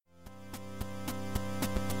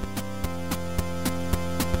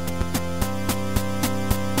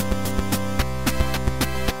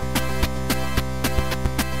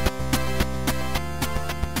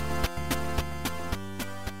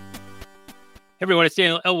Everyone, it's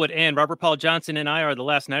Daniel Elwood and Robert Paul Johnson and I are the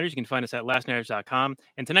Last Nighters. You can find us at lastnighters.com.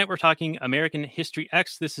 And tonight we're talking American History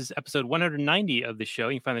X. This is episode 190 of the show.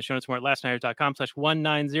 You can find the show notes more at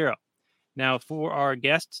lastnighters.com/190. Now, for our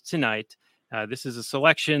guest tonight, this is a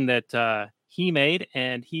selection that he made,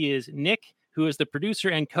 and he is Nick, who is the producer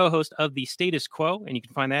and co-host of The Status Quo. And you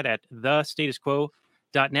can find that at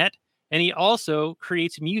thestatusquo.net. And he also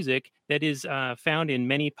creates music that is found in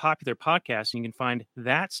many popular podcasts. And you can find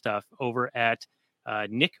that stuff over at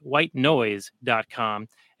nickwhitenoise.com.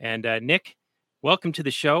 And Nick, welcome to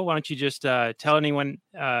the show. Why don't you just tell anyone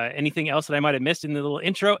anything else that I might have missed in the little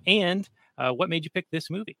intro, and what made you pick this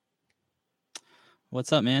movie?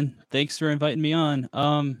 What's up, man? Thanks for inviting me on.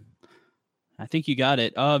 I think you got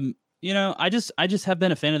it. I just have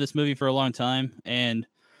been a fan of this movie for a long time, and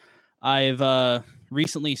I've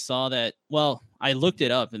recently saw that. Well, I looked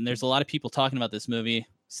it up, and there's a lot of people talking about this movie,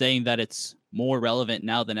 saying that it's more relevant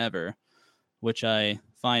now than ever, which I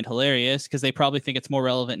find hilarious because they probably think it's more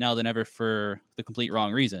relevant now than ever for the complete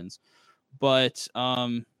wrong reasons. But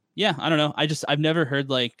yeah, I don't know. I've never heard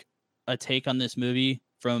like a take on this movie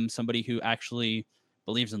from somebody who actually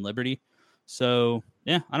believes in liberty. So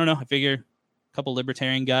yeah, I don't know. I figure a couple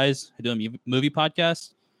libertarian guys who do a movie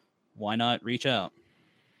podcast, why not reach out?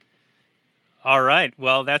 All right.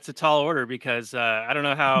 Well, that's a tall order because I don't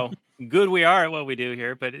know how good we are at what we do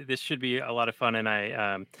here, but this should be a lot of fun.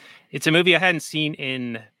 And it's a movie I hadn't seen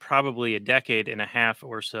in probably a decade and a half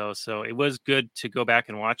or so. So it was good to go back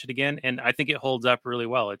and watch it again. And I think it holds up really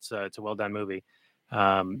well. It's a well done movie.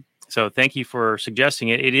 So thank you for suggesting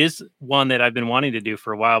it. It is one that I've been wanting to do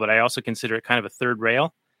for a while, but I also consider it kind of a third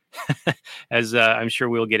rail, as I'm sure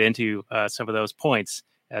we'll get into some of those points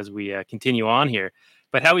as we continue on here.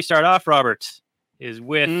 But how we start off, Robert, is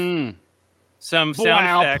with some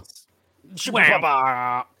sound effects.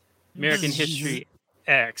 American History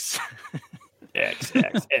X. X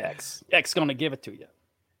gonna give it to you.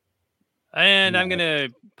 And I'm going to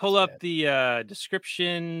pull up the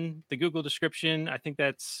description, the Google description. I think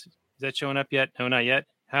is that showing up yet? No, not yet.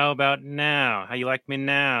 How about now? How you like me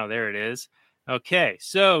now? There it is. Okay,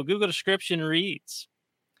 so Google description reads,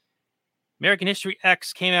 American History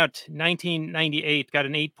X came out 1998, got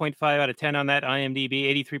an 8.5 out of 10 on that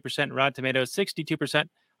IMDb, 83% Rotten Tomatoes, 62%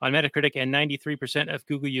 on Metacritic, and 93% of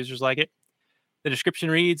Google users like it. The description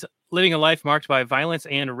reads, living a life marked by violence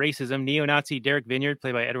and racism, neo-Nazi Derek Vineyard,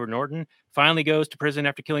 played by Edward Norton, finally goes to prison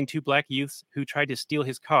after killing two black youths who tried to steal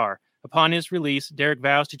his car. Upon his release, Derek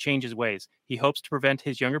vows to change his ways. He hopes to prevent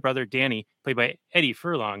his younger brother, Danny, played by Eddie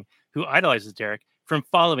Furlong, who idolizes Derek, from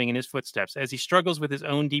following in his footsteps. As he struggles with his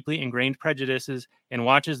own deeply ingrained prejudices and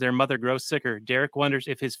watches their mother grow sicker, Derek wonders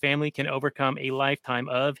if his family can overcome a lifetime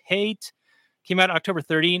of hate. Came out October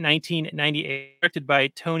 30, 1998, directed by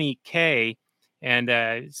Tony Kaye,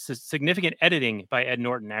 and significant editing by Ed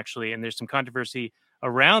Norton, actually. And there's some controversy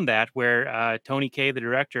around that where Tony Kaye, the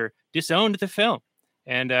director, disowned the film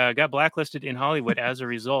and got blacklisted in Hollywood as a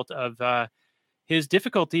result of his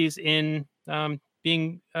difficulties in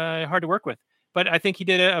being hard to work with. But I think he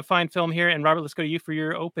did a fine film here. And Robert, let's go to you for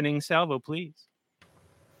your opening salvo, please.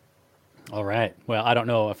 All right. Well, I don't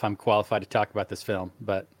know if I'm qualified to talk about this film,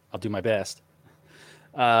 but I'll do my best.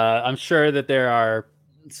 I'm sure that there are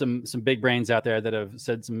some big brains out there that have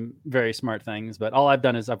said some very smart things, but all I've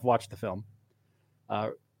done is I've watched the film.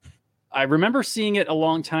 I remember seeing it a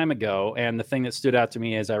long time ago, and the thing that stood out to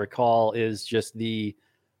me, as I recall, is just the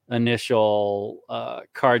initial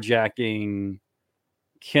carjacking,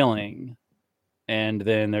 killing, and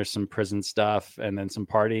then there's some prison stuff, and then some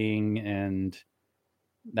partying, and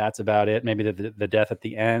that's about it. Maybe the death at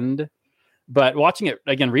the end. But watching it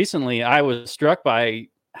again recently, I was struck by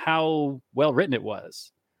how well written it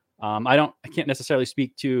was. I can't necessarily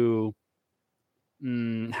speak to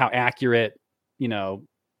how accurate, the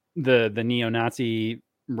neo-Nazi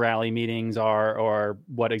rally meetings are, or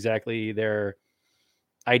what exactly their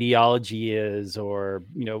ideology is, or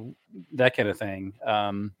that kind of thing.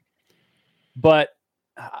 But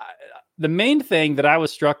the main thing that I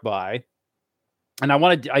was struck by, and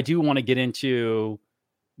I do want to get into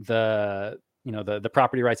the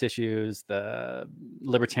property rights issues, the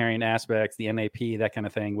libertarian aspects, the MAP, that kind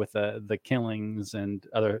of thing, with the killings and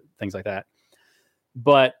other things like that.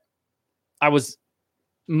 But I was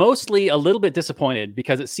mostly a little bit disappointed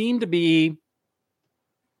because it seemed to be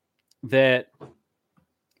that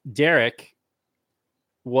Derek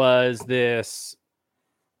was this,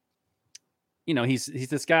 he's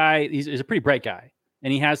this guy, he's a pretty bright guy,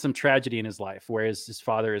 and he has some tragedy in his life, whereas his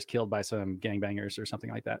father is killed by some gangbangers or something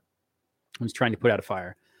like that. He's trying to put out a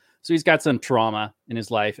fire. So he's got some trauma in his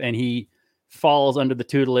life, and he falls under the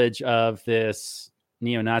tutelage of this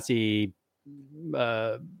neo-Nazi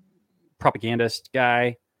propagandist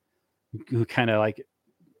guy who kind of like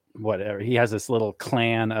whatever. He has this little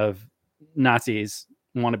clan of Nazis,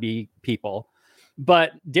 wannabe people.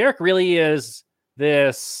 But Derek really is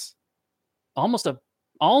this almost a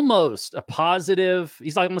positive.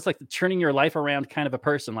 He's almost like turning your life around kind of a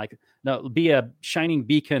person. Like, no, be a shining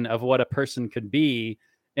beacon of what a person could be,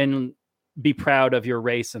 and be proud of your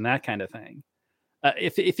race and that kind of thing.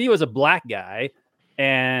 If he was a black guy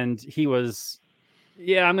and he was,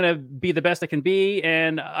 yeah, I'm gonna be the best I can be,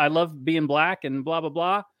 and I love being black and blah blah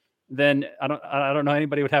blah, then I don't know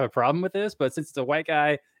anybody would have a problem with this. But since it's a white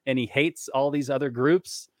guy and he hates all these other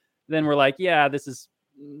groups, then we're like, yeah, this is.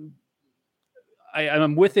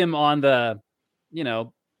 I'm with him on the,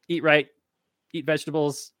 eat right, eat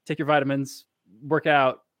vegetables, take your vitamins, work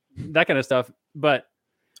out, that kind of stuff. But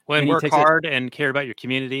and work hard and care about your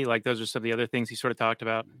community. Like those are some of the other things he sort of talked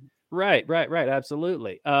about. Right.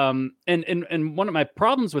 Absolutely. And one of my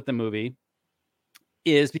problems with the movie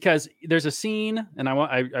is because there's a scene, and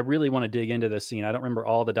I really want to dig into this scene. I don't remember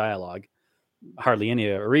all the dialogue, hardly any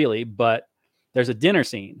of it really, but there's a dinner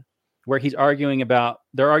scene where they're arguing about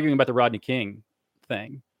the Rodney King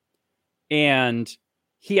thing. And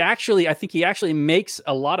I think he actually makes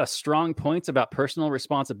a lot of strong points about personal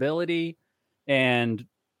responsibility. And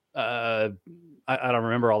I don't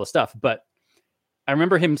remember all the stuff, but I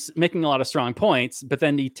remember him making a lot of strong points, but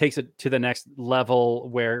then he takes it to the next level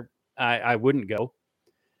where I wouldn't go.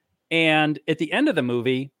 And at the end of the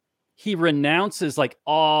movie, he renounces like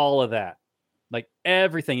all of that, like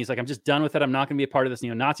everything. He's like, I'm just done with it. I'm not going to be a part of this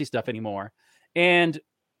neo-Nazi stuff anymore. And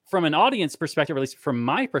from an audience perspective, or at least from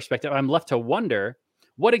my perspective, I'm left to wonder,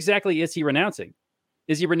 what exactly is he renouncing?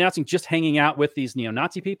 Is he renouncing just hanging out with these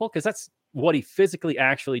neo-Nazi people? Because that's what he physically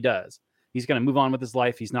actually does. He's going to move on with his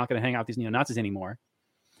life. He's not going to hang out with these neo-Nazis anymore.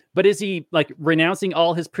 But is he like renouncing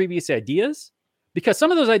all his previous ideas? Because some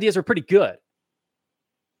of those ideas are pretty good.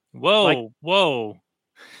 Whoa.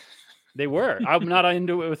 They were. I'm not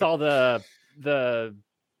into it with all the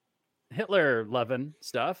Hitler loving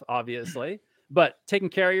stuff, obviously. But taking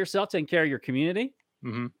care of yourself, taking care of your community,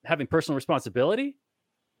 having personal responsibility,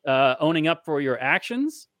 owning up for your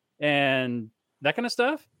actions, and that kind of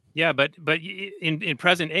stuff. Yeah, but in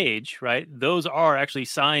present age, right? Those are actually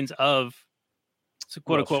signs of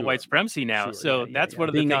quote unquote white supremacy now. Sure, so that's one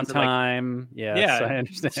of being the things on time. I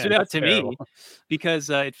understand. Stood out to me because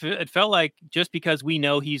it felt like just because we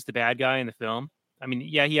know he's the bad guy in the film. I mean,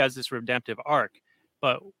 yeah, he has this redemptive arc,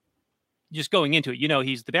 but just going into it,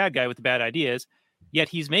 he's the bad guy with the bad ideas. Yet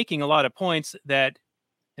he's making a lot of points that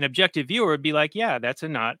an objective viewer would be like, yeah, that's a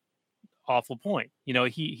not awful point.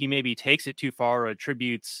 He maybe takes it too far or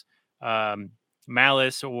attributes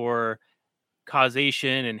malice or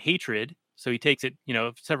causation and hatred. So he takes it,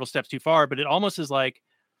 several steps too far. But it almost is like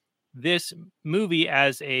this movie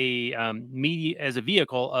as a as a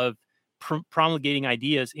vehicle of promulgating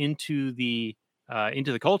ideas into the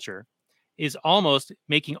culture is almost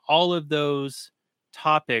making all of those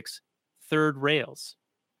topics third rails.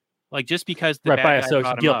 Like just because the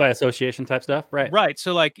guilt by association type stuff, right?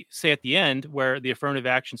 So, like, say at the end where the affirmative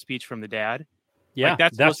action speech from the dad, I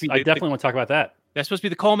definitely want to talk about that. That's supposed to be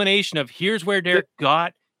the culmination of here's where Derek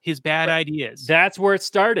got his bad ideas. That's where it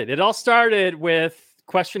started. It all started with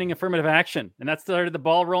questioning affirmative action, and that started the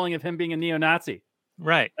ball rolling of him being a neo-Nazi.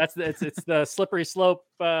 Right. It's the slippery slope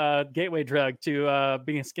gateway drug to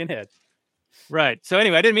being a skinhead. Right. So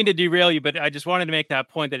anyway, I didn't mean to derail you, but I just wanted to make that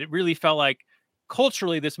point that it really felt like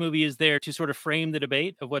culturally this movie is there to sort of frame the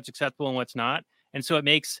debate of what's acceptable and what's not. And so it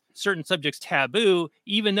makes certain subjects taboo,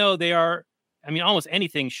 even though they are, almost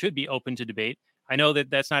anything should be open to debate. I know that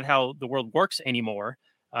that's not how the world works anymore.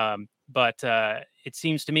 But it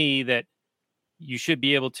seems to me that you should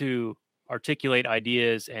be able to articulate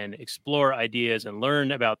ideas and explore ideas and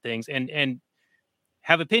learn about things and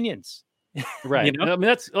have opinions. Right.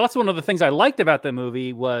 That's one of the things I liked about the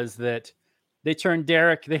movie was that they turned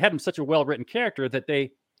Derek. They had him such a well-written character that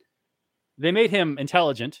they made him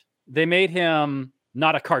intelligent. They made him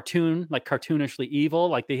not a cartoon, like cartoonishly evil.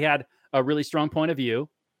 Like they had a really strong point of view.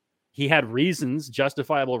 He had reasons,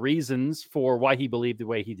 justifiable reasons for why he believed the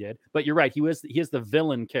way he did. But you're right. He is the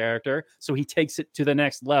villain character. So he takes it to the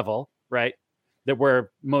next level, right? That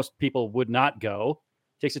where most people would not go,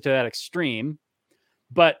 takes it to that extreme.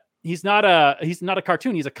 But he's not a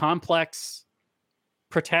cartoon. He's a complex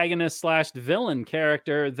protagonist / villain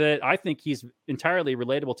character that I think he's entirely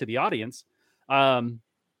relatable to the audience.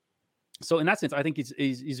 So in that sense, I think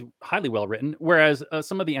he's highly well written. Whereas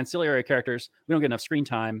some of the ancillary characters, we don't get enough screen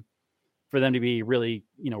time for them to be really,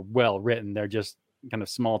 well written. They're just kind of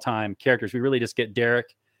small time characters. We really just get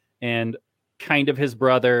Derek and kind of his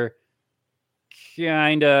brother,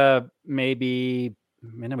 kind of maybe,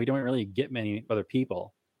 man, we don't really get many other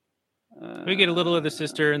people. We get a little of the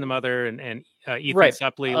sister and the mother and Ethan Right,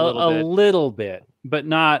 Suplee a bit. little bit, but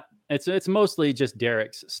not. It's mostly just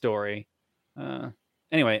Derek's story.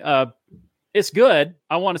 Anyway, it's good.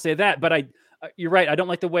 I want to say that, but you're right. I don't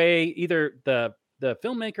like the way either the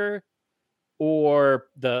filmmaker or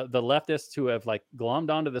the leftists who have like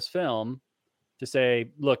glommed onto this film to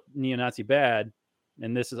say, look, neo-Nazi bad,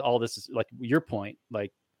 and this is like your point,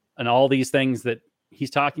 like, and all these things that he's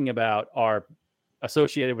talking about are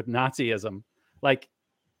associated with Nazism. Like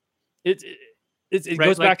it right,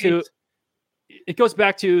 goes like back to it goes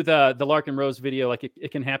back to the Larkin Rose video, like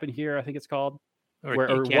it can happen here, I think it's called,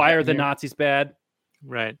 or why are the Nazis bad?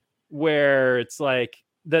 Right. Where it's like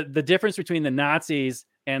the difference between the Nazis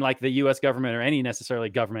and like the US government or any necessarily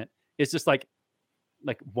government is just like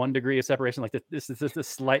 1 degree of separation. Like this is just a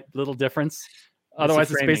slight little difference.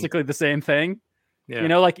 Otherwise it's basically the same thing. Yeah. You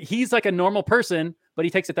know, like he's like a normal person, but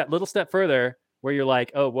he takes it that little step further where you're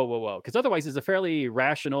like, oh, whoa. Because otherwise he's a fairly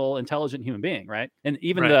rational, intelligent human being, right? And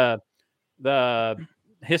even the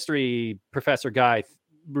history professor guy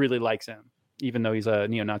really likes him, even though he's a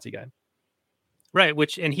neo-Nazi guy. Right,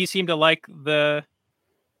 and he seemed to like the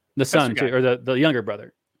son too, or the younger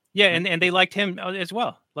brother. Yeah, and they liked him as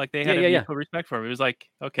well. Like they had a mutual respect for him. It was like,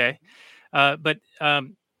 okay. But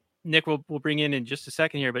Nick, we'll bring in just a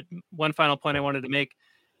second here. But one final point I wanted to make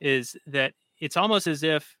is that it's almost as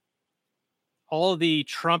if all of the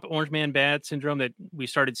Trump Orange Man bad syndrome that we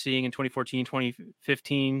started seeing in 2014,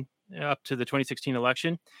 2015, up to the 2016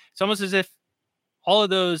 election, it's almost as if all of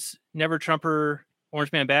those never Trumper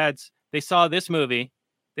Orange Man bads, they saw this movie,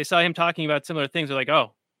 they saw him talking about similar things. They're like,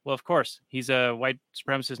 oh, well, of course, he's a white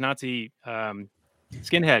supremacist Nazi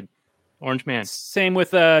skinhead, Orange Man. Same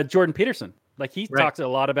with Jordan Peterson. Like he talks a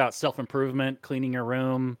lot about self-improvement, cleaning your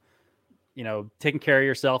room, you know, taking care of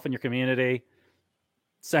yourself and your community.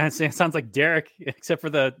 Sounds like Derek, except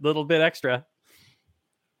for the little bit extra.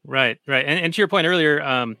 Right. And to your point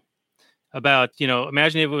earlier about, you know,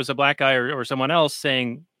 imagine if it was a black guy or someone else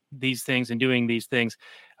saying these things and doing these things.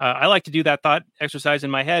 I like to do that thought exercise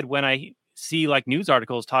in my head when I see like news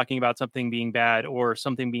articles talking about something being bad or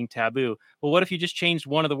something being taboo. Well, what if you just changed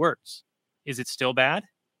one of the words? Is it still bad?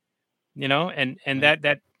 You know, and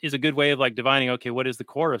that is a good way of like divining, okay, what is the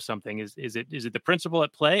core of something? Is it the principle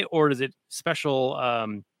at play, or is it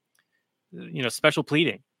special special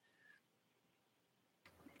pleading?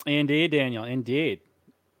 Indeed, Daniel, indeed.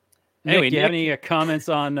 Anyway, Nick, do you have any comments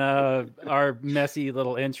on our messy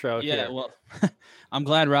little intro here? Well, I'm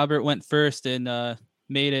glad Robert went first and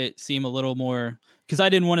made it seem a little more, because I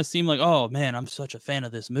didn't want to seem like, oh man, I'm such a fan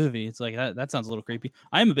of this movie. It's like that sounds a little creepy.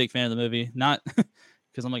 I am a big fan of the movie, not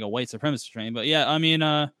because I'm like a white supremacist train, but yeah, I mean,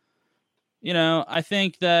 you know, I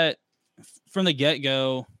think that from the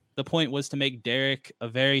get-go, the point was to make Derek a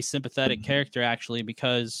very sympathetic character, actually,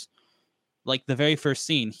 because like the very first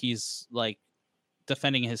scene, he's like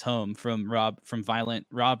defending his home from violent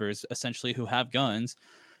robbers, essentially, who have guns,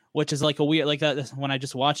 which is like a weird, like that. When I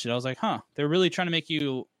just watched it, I was like, huh, they're really trying to make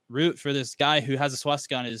you root for this guy who has a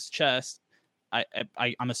swastika on his chest.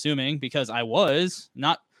 I'm assuming, because I was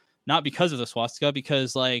not because of the swastika,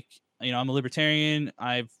 because like, you know, I'm a libertarian.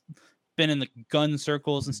 I've been in the gun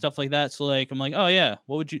circles and stuff like that. So like, I'm like, oh yeah,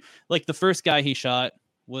 what would you like? The first guy he shot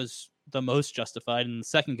was the most justified, and the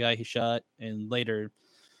second guy he shot and later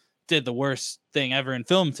did the worst thing ever in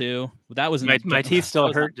film too. That was my teeth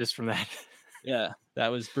still hurt just from that. Yeah, that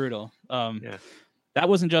was brutal. That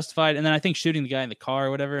wasn't justified. And then I think shooting the guy in the car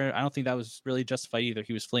or whatever, I don't think that was really justified either.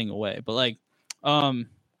 He was fleeing away. But like,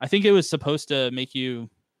 I think it was supposed to make you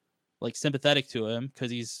like sympathetic to him because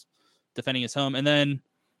he's defending his home. And then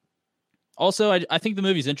also, I think the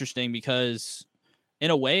movie's interesting because in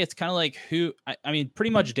a way it's kind of like I mean,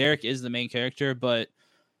 pretty much Derek is the main character, but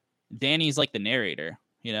Danny's like the narrator,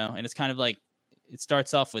 you know, and it's kind of like, it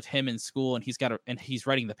starts off with him in school and he's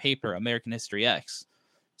writing the paper, American History X.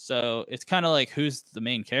 So it's kind of like, who's the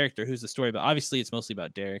main character? Who's the story? But obviously it's mostly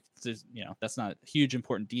about Derek. You know, that's not a huge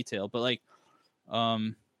important detail, but like,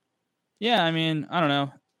 yeah, I mean, I don't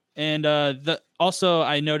know. And also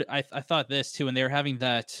I noted, I thought this too, when they were having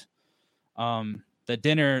that, the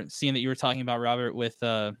dinner scene that you were talking about, Robert,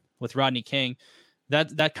 with Rodney King,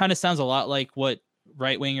 that kind of sounds a lot like what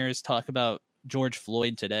right wingers talk about George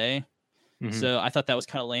Floyd today. Mm-hmm. So I thought that was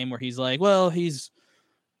kind of lame, where he's like, well, he's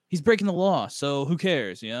breaking the law, so who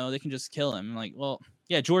cares? You know, they can just kill him. I'm like, well,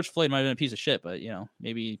 yeah, George Floyd might have been a piece of shit, but you know,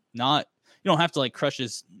 maybe not. You don't have to like crush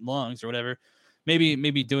his lungs or whatever.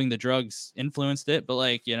 Maybe doing the drugs influenced it, but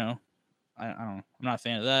like, you know, I don't know. I'm not a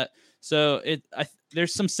fan of that. So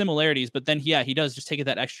there's some similarities, but then he does just take it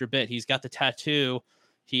that extra bit. He's got the tattoo.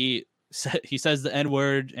 He says the N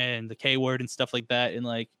word and the K word and stuff like that, and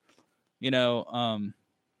like,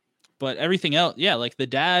 but everything else, yeah, like the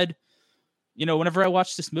dad. Whenever I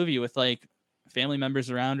watch this movie with like family members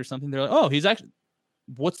around or something, they're like, "Oh, he's actually.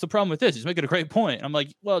 What's the problem with this? He's making a great point." I'm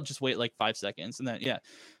like, "Well, just wait like 5 seconds, and then yeah."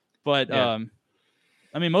 But Yeah.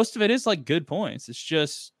 I mean, most of it is like good points. It's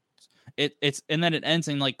just it's and then it ends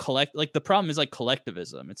in like the problem is like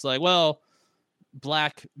collectivism. It's like, well,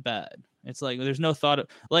 black bad. It's like there's no thought of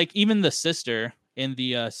like even the sister in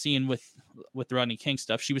the scene with Rodney King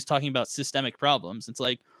stuff. She was talking about systemic problems. It's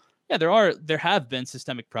like, yeah, there have been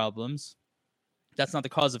systemic problems. That's not the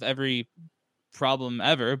cause of every problem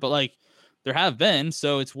ever, but like there have been,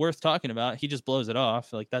 so it's worth talking about. He just blows it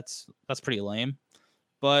off. Like that's pretty lame.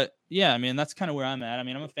 But yeah, I mean, that's kind of where I'm at. I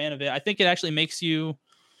mean, I'm a fan of it. I think it actually makes you.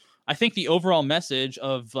 I think the overall message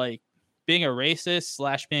of like being a racist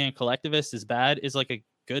 / being a collectivist is bad is like a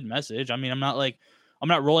good message. I mean, I'm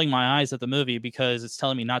not rolling my eyes at the movie because it's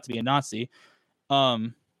telling me not to be a Nazi.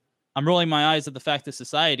 I'm rolling my eyes at the fact that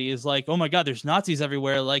society is like, oh my God, there's Nazis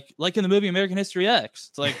everywhere. Like in the movie American History X.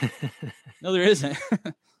 It's like, no, there isn't. Right.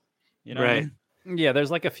 What I mean? Yeah, there's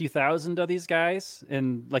like a few thousand of these guys,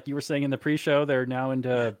 and like you were saying in the pre-show, they're now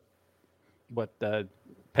into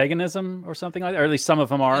paganism or something like that, or at least some of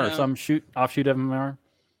them are, or some offshoot of them are.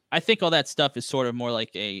 I think all that stuff is sort of more like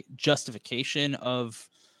a justification of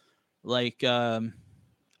like the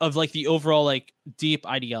overall like deep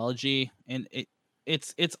ideology, and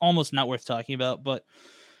it's almost not worth talking about, but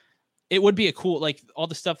it would be a cool like all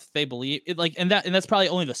the stuff they believe it like and that's probably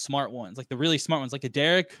only the smart ones, like the really smart ones, like a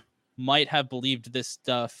Derek might have believed this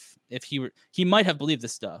stuff if he might have believed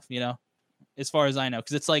this stuff, as far as I know,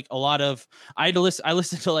 because it's like a lot of I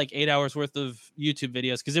listened to like 8 hours worth of YouTube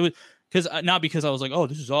videos not because I was like, oh,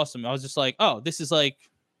 this is awesome. I was just like, oh, this is like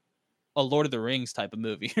a Lord of the Rings type of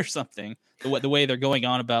movie or something. The way they're going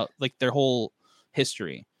on about like their whole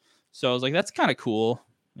history. So I was like, that's kind of cool,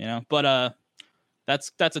 But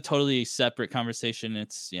that's a totally separate conversation.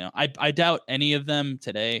 It's I doubt any of them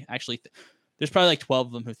today actually. There's probably like 12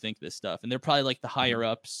 of them who think this stuff, and they're probably like the higher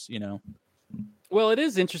ups, Well, it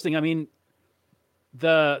is interesting. I mean,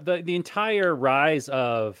 the entire rise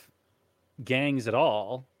of gangs at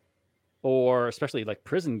all, or especially like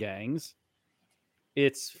prison gangs,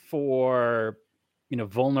 it's for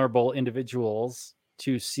vulnerable individuals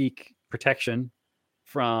to seek protection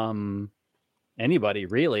from anybody,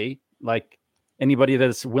 really, like anybody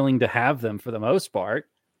that's willing to have them for the most part.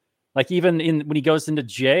 Like even when he goes into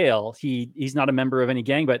jail, he's not a member of any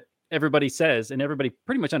gang, but everybody says, and everybody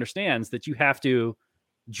pretty much understands that you have to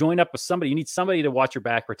join up with somebody. You need somebody to watch your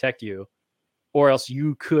back, protect you, or else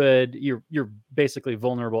you're basically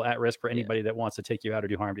vulnerable, at risk for anybody that wants to take you out or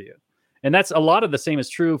do harm to you. And that's a lot of the same is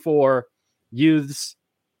true for youths.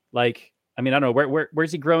 Like, I mean, I don't know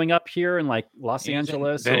where's he growing up here in like Los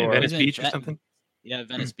Angeles or Venice Beach or something. Yeah,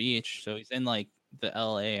 Venice Beach. So he's in like the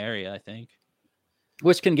LA area, I think.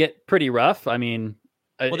 Which can get pretty rough. I mean,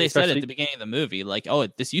 well, they said at the beginning of the movie, like, oh,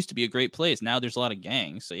 this used to be a great place. Now there's a lot of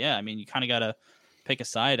gangs. So yeah, I mean, you kind of got to pick a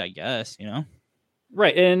side, I guess,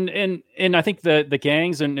 Right. And I think the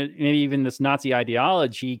gangs and maybe even this Nazi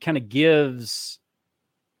ideology kind of gives,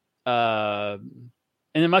 and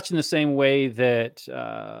much in the same way that,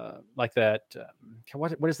 like that,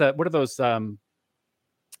 what is that? What are those? I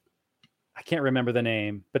can't remember the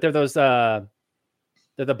name, but they're those,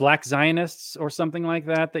 they're the Black Zionists or something like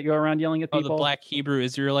that go around yelling at people. Oh, the Black Hebrew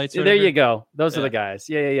Israelites. There you go. Those are the guys.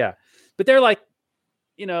 Yeah. But they're like,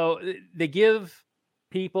 they give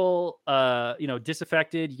people,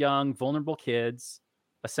 disaffected, young, vulnerable kids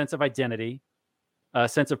a sense of identity, a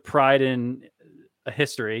sense of pride in a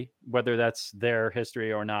history, whether that's their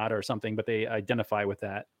history or not or something, but they identify with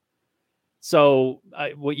that. So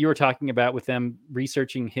what you were talking about with them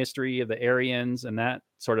researching history of the Aryans and that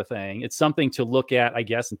sort of thing, it's something to look at, I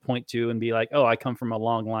guess, and point to and be like, oh, I come from a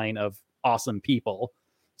long line of awesome people.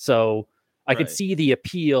 So I could see the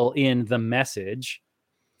appeal in the message,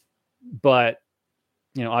 but,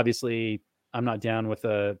 obviously I'm not down with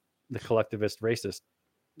the collectivist, racist,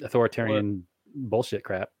 authoritarian bullshit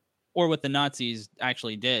crap. Or what the Nazis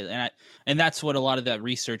actually did. And that's what a lot of that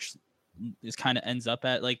research is kind of ends up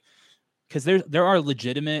at, like, because there are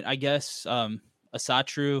legitimate, I guess,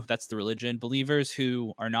 Asatru, that's the religion, believers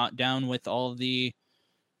who are not down with all of the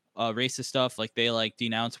racist stuff. Like they like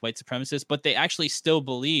denounce white supremacists, but they actually still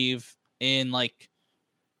believe in like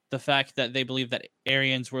the fact that they believe that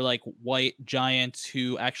Aryans were like white giants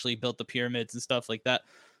who actually built the pyramids and stuff like that.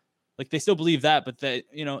 like they still believe that, but that,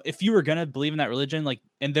 you know, if you were gonna believe in that religion, like,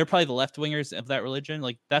 and they're probably the left wingers of that religion,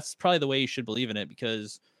 like that's probably the way you should believe in it,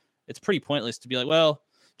 because it's pretty pointless to be like, well,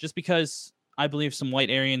 just because I believe some white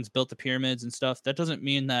Aryans built the pyramids and stuff, that doesn't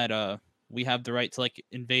mean that we have the right to like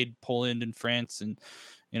invade Poland and France and,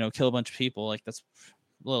 you know, kill a bunch of people. Like that's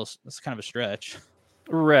kind of a stretch.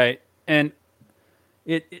 Right. And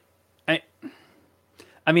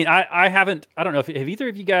I mean, I haven't, I don't know if, have either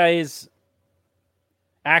of you guys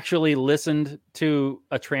actually listened to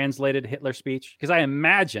a translated Hitler speech? Because I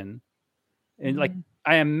imagine, and like,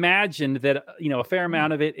 I imagined that, you know, a fair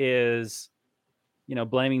amount of it is, you know,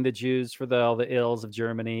 blaming the Jews for all the ills of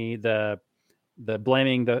Germany, the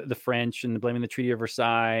blaming the French and blaming the Treaty of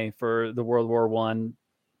Versailles for the World War I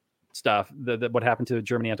stuff, what happened to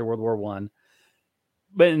Germany after World War I.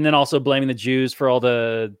 But, and then also blaming the Jews for all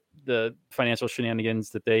the financial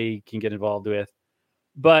shenanigans that they can get involved with.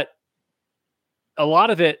 But a lot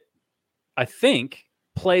of it, I think,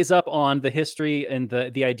 plays up on the history and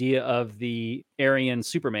the idea of the Aryan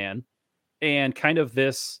Superman and kind of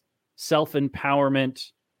this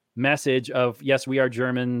self-empowerment message of, yes, we are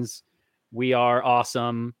Germans, we are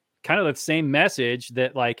awesome. Kind of the same message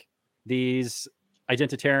that like these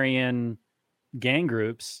identitarian gang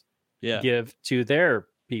groups give to their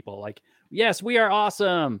people. Like, yes, we are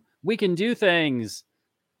awesome. We can do things.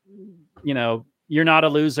 You know, you're not a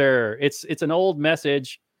loser. It's an old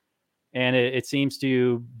message, and it seems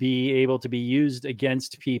to be able to be used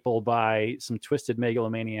against people by some twisted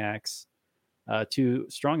megalomaniacs to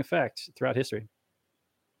strong effect throughout history.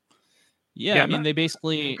 Yeah, I mean, they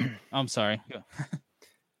basically. I'm sorry.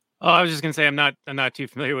 Oh, I was just gonna say I'm not too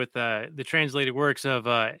familiar with the translated works of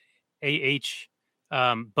A.H.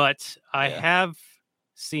 But I have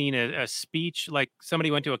seen a speech, like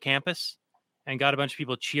somebody went to a campus and got a bunch of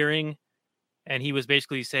people cheering, and he was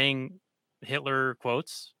basically saying Hitler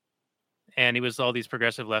quotes, and he was all these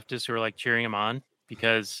progressive leftists who were like cheering him on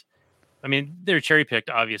because, I mean, they're cherry picked,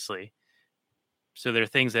 obviously. So there are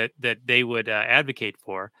things that they would advocate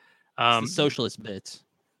for. It's the socialist bits.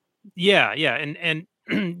 Yeah, and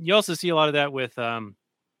you also see a lot of that with the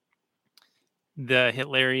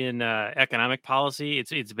Hitlerian economic policy.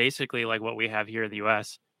 It's basically like what we have here in the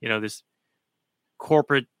U.S. You know, this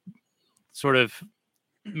corporate sort of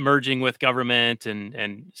merging with government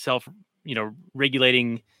and self, you know,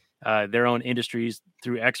 regulating their own industries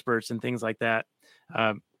through experts and things like that.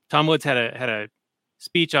 Tom Woods had a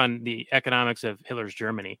speech on the economics of Hitler's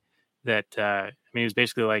Germany that I mean, it was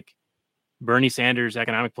basically like Bernie Sanders'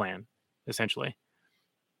 economic plan, essentially.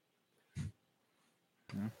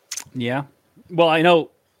 Yeah. Well, I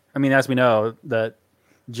mean, as we know, that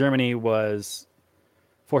Germany was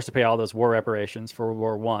forced to pay all those war reparations for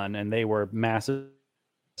World War I, and they were massive.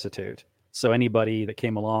 So anybody that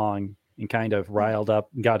came along and kind of riled up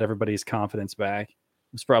and got everybody's confidence back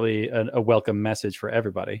was probably a welcome message for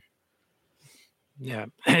everybody. Yeah.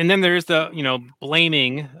 And then there's the, you know,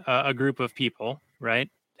 blaming a group of people, right?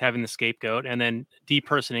 Having the scapegoat and then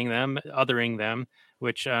depersoning them, othering them,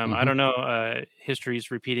 which I don't know, history is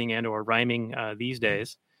repeating and or rhyming these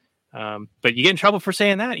days. But you get in trouble for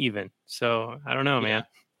saying that even. So I don't know, man.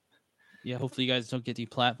 Yeah, hopefully you guys don't get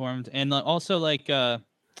deplatformed. And also like,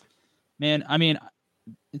 man, I mean,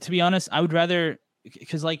 to be honest, I would rather,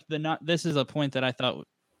 because like this is a point that I thought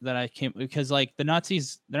that I came, because like the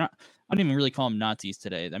Nazis, they're not, I don't even really call them Nazis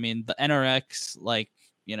today. I mean, the NRX, like,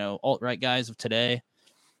 you know, alt-right guys of today,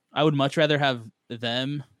 I would much rather have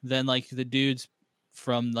them than like the dudes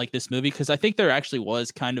from like this movie, because I think there actually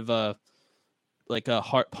was kind of a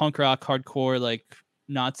punk rock, hardcore, like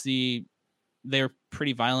Nazi. They're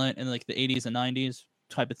pretty violent in like the 80s and 90s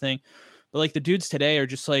type of thing. But like the dudes today are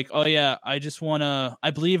just like, oh yeah, I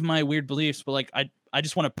believe my weird beliefs, but like I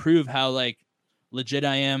just want to prove how like legit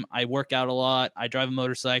I am. I work out a lot. I drive a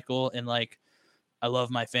motorcycle, and like I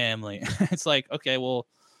love my family. It's like, okay, well,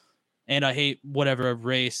 and I hate whatever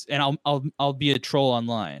race, and I'll be a troll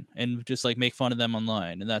online and just like make fun of them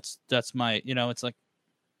online, and that's my, you know, it's like,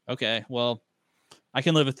 okay, well, I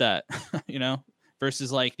can live with that, you know,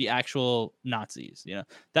 versus like the actual Nazis, you know,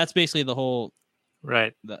 that's basically the whole.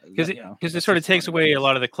 Right. Because it sort of takes away a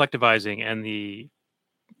lot of the collectivizing and the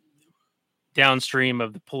downstream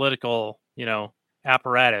of the political, you know,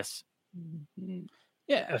 apparatus.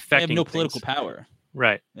 Yeah. Affecting they have no things. political power.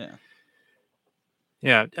 Right. Yeah.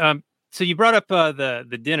 Yeah. So you brought up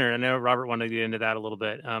the dinner. I know Robert wanted to get into that a little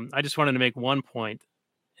bit. I just wanted to make one point,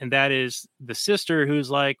 and that is the sister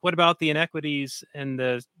who's like, what about the inequities and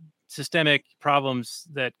the systemic problems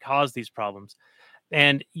that cause these problems?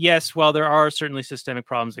 And yes, while there are certainly systemic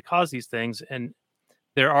problems that cause these things, and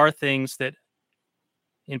there are things that,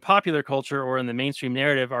 in popular culture or in the mainstream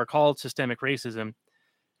narrative are called systemic racism.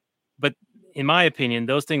 But in my opinion,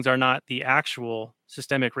 those things are not the actual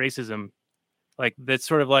systemic racism. Like that's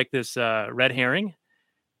sort of like this red herring.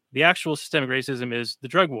 The actual systemic racism is the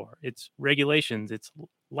drug war. It's regulations. It's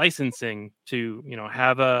licensing to,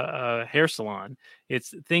 have a hair salon.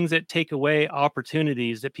 It's things that take away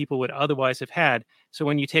opportunities that people would otherwise have had. So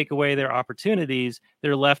when you take away their opportunities,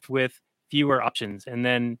 they're left with fewer options. And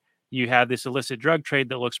then you have this illicit drug trade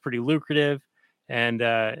that looks pretty lucrative. And,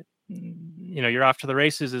 you're off to the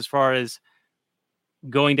races as far as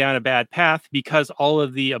going down a bad path because all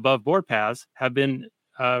of the above board paths have been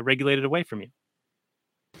regulated away from you.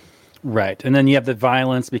 Right. And then you have the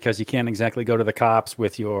violence because you can't exactly go to the cops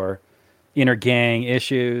with your inner gang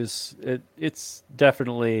issues. It's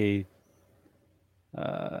definitely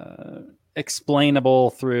explainable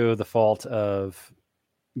through the fault of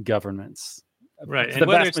governments. Right. It's and the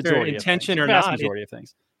whether vast it's their majority intention of or things. The vast not, majority of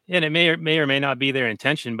things. and it may or may not be their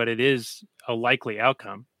intention, but it is a likely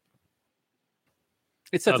outcome.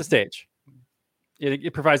 It sets the stage.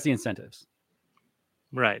 It provides the incentives.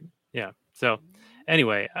 Right. Yeah. So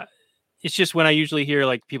anyway, it's just when I usually hear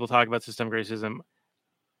like people talk about systemic racism,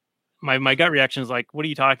 my gut reaction is like, what are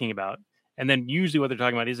you talking about? And then usually what they're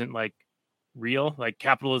talking about isn't like real, like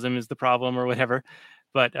capitalism is the problem or whatever.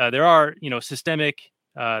 But there are, systemic,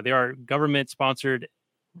 there are government sponsored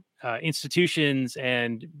institutions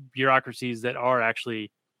and bureaucracies that are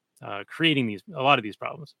actually creating a lot of these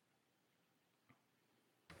problems.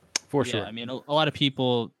 For sure. I mean, a lot of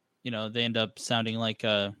people, they end up sounding like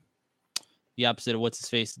the opposite of what's his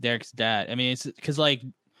face, Derek's dad. I mean, it's because like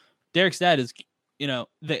Derek's dad is,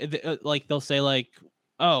 like they'll say like,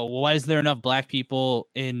 oh, well, why is there enough black people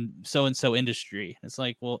in so and so industry? It's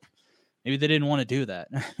like, well, maybe they didn't want to do that.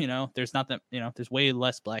 There's not that, there's way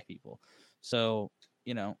less black people. So,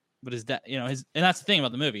 but his dad, and that's the thing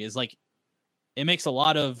about the movie is like, it makes a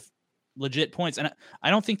lot of legit points, and I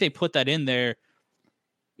don't think they put that in there,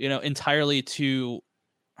 entirely to.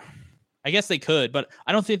 I guess they could, but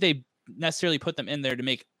I don't think they necessarily put them in there to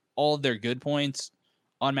make all of their good points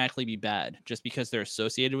automatically be bad just because they're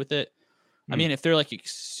associated with it. I mean, if they're like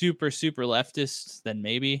super, super leftists, then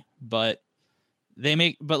maybe, but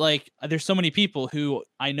there's so many people who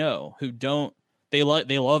I know who don't, they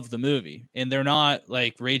love the movie and they're not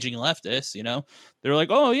like raging leftists, they're like,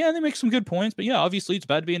 oh yeah, they make some good points, but yeah, obviously it's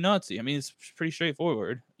bad to be a Nazi. I mean, it's pretty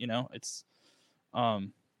straightforward, it's,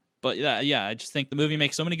 but yeah, I just think the movie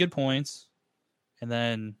makes so many good points, and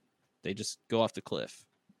then they just go off the cliff,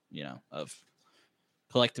 of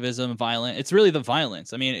collectivism, violent. It's really the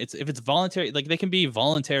violence. I mean, if it's voluntary, like they can be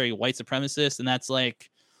voluntary white supremacists, and that's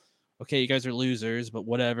like, okay, you guys are losers, but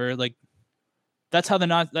whatever. Like that's how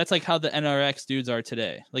that's like how the NRX dudes are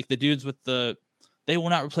today. Like the dudes with they will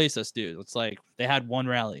not replace us, dude. It's like they had one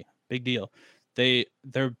rally, big deal.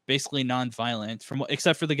 They're basically non-violent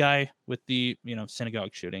except for the guy with the synagogue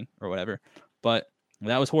shooting or whatever, but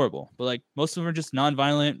that was horrible. But like most of them are just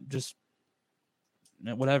non-violent, just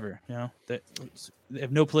whatever, they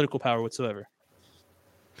have no political power whatsoever.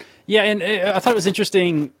 Yeah, and I thought it was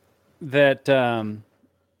interesting that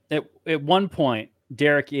at one point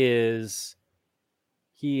Derek is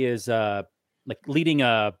like leading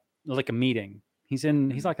a meeting. He's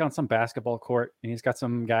like on some basketball court and he's got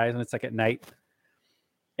some guys and it's like at night.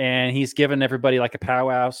 And he's giving everybody like a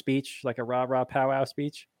powwow speech, like a rah-rah powwow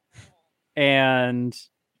speech. And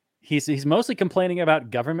he's mostly complaining about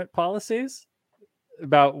government policies,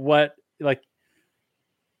 about what, like,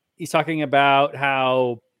 he's talking about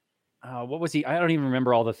how, what was he? I don't even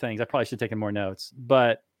remember all the things. I probably should have taken more notes.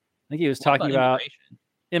 But I think he was talking about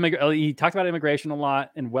he talked about immigration a lot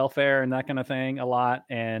and welfare and that kind of thing a lot,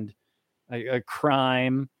 and a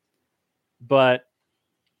crime. But,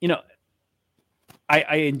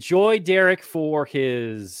 I enjoy Derek for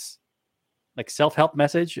his like self-help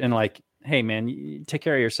message and like, hey man, you take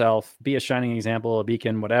care of yourself, be a shining example, a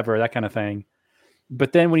beacon, whatever, that kind of thing.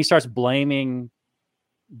 But then when he starts blaming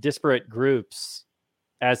disparate groups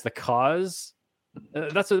as the cause,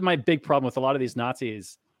 that's my big problem with a lot of these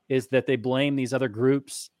Nazis, is that they blame these other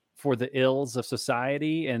groups for the ills of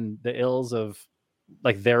society and the ills of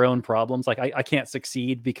like their own problems. Like I can't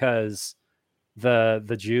succeed because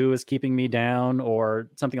the Jew is keeping me down or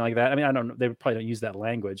something like that. I mean, I don't know. They probably don't use that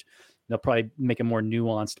language. They'll probably make a more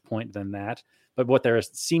nuanced point than that. But what they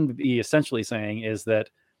seem to be essentially saying is that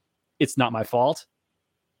it's not my fault.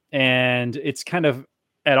 And it's kind of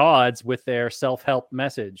at odds with their self-help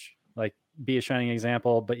message, like be a shining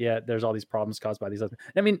example, but yet there's all these problems caused by these other.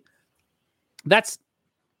 I mean,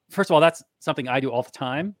 first of all, that's something I do all the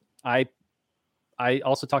time. I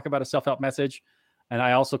also talk about a self-help message. And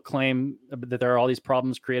I also claim that there are all these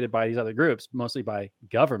problems created by these other groups, mostly by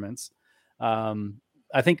governments.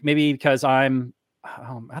 I think maybe because I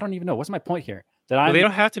don't even know. What's my point here? Well, they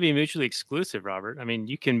don't have to be mutually exclusive, Robert. I mean,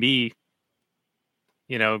 you can be,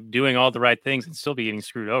 doing all the right things and still be getting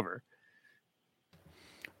screwed over.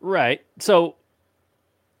 Right. So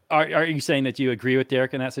are you saying that you agree with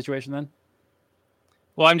Derek in that situation then?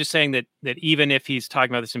 Well, I'm just saying that even if he's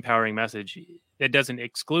talking about this empowering message, that doesn't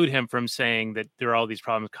exclude him from saying that there are all these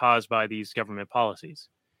problems caused by these government policies.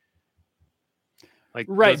 Like,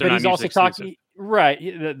 right, but he's also talking.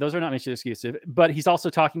 Right, those are not mutually exclusive. But he's also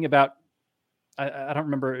talking about. I don't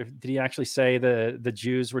remember. Did he actually say the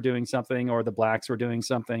Jews were doing something, or the blacks were doing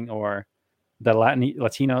something, or the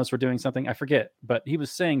Latinos were doing something? I forget. But he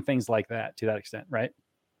was saying things like that to that extent, right?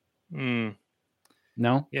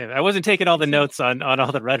 No. Yeah, I wasn't taking all the notes on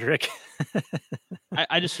all the rhetoric.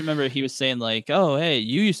 I just remember he was saying like, "Oh, hey,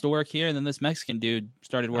 you used to work here, and then this Mexican dude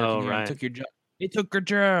started working here and took your job. He took your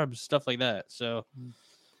jobs, stuff like that." So,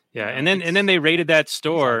 yeah, and then they raided that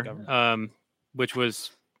store, which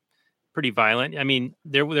was pretty violent. I mean,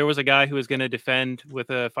 there was a guy who was going to defend with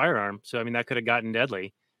a firearm, so I mean that could have gotten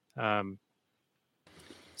deadly. So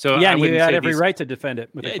yeah, he had every right to defend it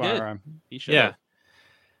with a firearm. He should.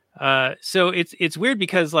 Yeah. So it's weird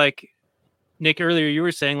because, like, Nick, earlier you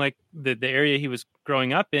were saying like the area he was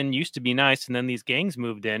growing up in used to be nice, and then these gangs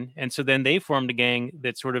moved in, and so then they formed a gang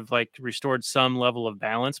that sort of like restored some level of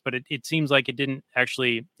balance, but it seems like it didn't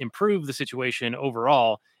actually improve the situation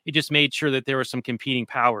overall. It just made sure that there were some competing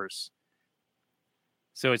powers.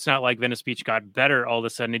 So it's not like Venice Beach got better all of a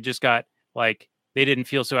sudden. It just got like they didn't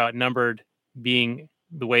feel so outnumbered being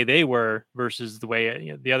the way they were versus the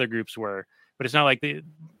way the other groups were. But it's not like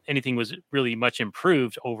anything was really much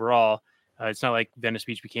improved overall. It's not like Venice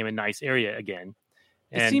Beach became a nice area again.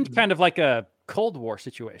 It seemed kind of like a Cold War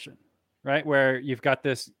situation, right? Where you've got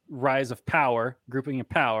this rise of power, grouping of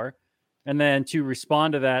power. And then to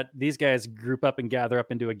respond to that, these guys group up and gather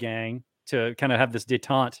up into a gang to kind of have this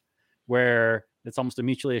detente where it's almost a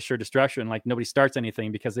mutually assured destruction. Like nobody starts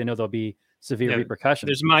anything because they know there'll be severe repercussions.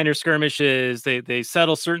 There's minor skirmishes. They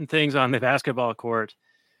settle certain things on the basketball court.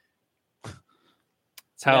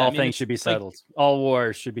 It's how all things should be settled. Like, all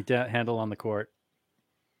wars should be handled on the court.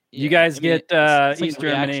 You guys get East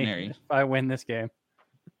Germany if I win this game.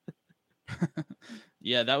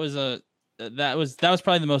 Yeah, that was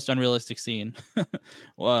probably the most unrealistic scene.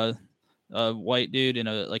 A white dude and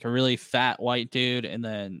a really fat white dude, and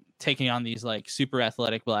then taking on these like super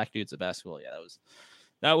athletic black dudes at basketball. Yeah,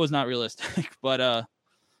 that was not realistic. But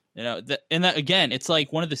and that again, it's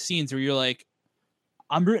like one of the scenes where you're like,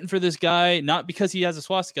 I'm rooting for this guy, not because he has a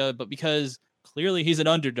swastika, but because clearly he's an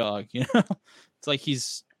underdog. It's like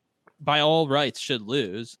he's by all rights should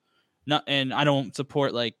lose. And I don't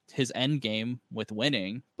support like his end game with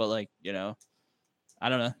winning, but like, I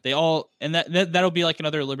don't know. They all, and that'll be like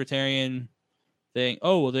another libertarian thing.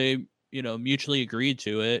 Oh, well, they, mutually agreed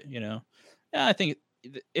to it, Yeah, I think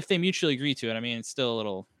if they mutually agree to it, I mean, it's still a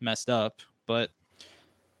little messed up, but.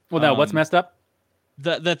 Well, now what's messed up?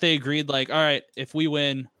 That they agreed, like, all right, if we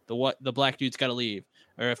win, the black dude's got to leave,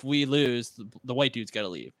 or if we lose, the white dude's got to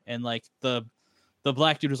leave, and like the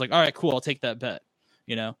black dude was like, all right, cool, I'll take that bet,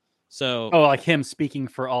 So like him speaking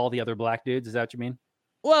for all the other black dudes, is that what you mean?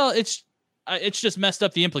 Well, it's just messed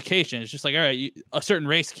up the implication. It's just like, all right, a certain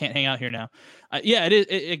race can't hang out here now. Yeah, it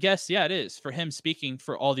is. I guess, yeah, it is for him speaking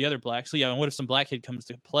for all the other blacks. So yeah, and what if some black kid comes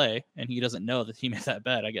to play and he doesn't know that he made that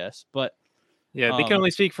bet? I guess, but. Yeah, they can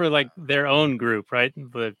only speak for like their own group, right?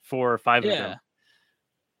 The 4 or 5 of them.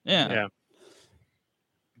 Yeah.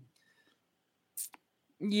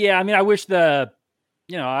 Yeah, I mean, I wish I'd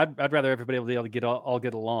rather everybody be able to all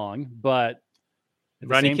get along, but at the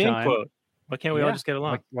Rodney same King time, quote: "Why can't we all just get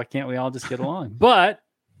along? Why can't we all just get along?" But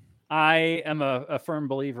I am a firm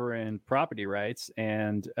believer in property rights,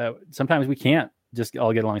 and sometimes we can't just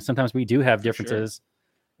all get along. Sometimes we do have differences,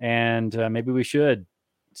 and maybe we should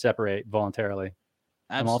separate voluntarily.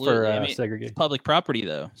 Absolutely. I'm all for segregation. Public property,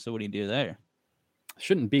 though. So what do you do there?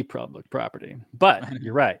 Shouldn't be public property, but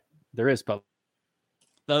you're right. There is public.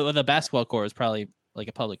 The basketball court is probably like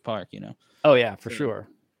a public park, Oh yeah, for sure.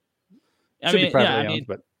 I mean, owned,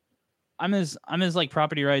 but I'm as like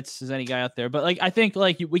property rights as any guy out there. But like, I think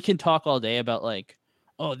like we can talk all day about like,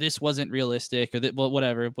 oh, this wasn't realistic or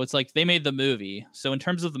whatever. But it's like they made the movie. So in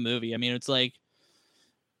terms of the movie, I mean, it's like.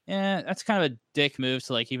 Yeah, that's kind of a dick move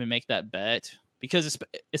to like even make that bet because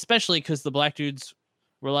especially because the black dudes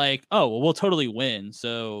were like, oh, well, we'll totally win.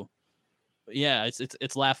 So yeah,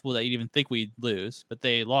 it's laughable that you even think we'd lose, but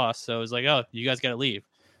they lost. So it was like, oh, you guys got to leave,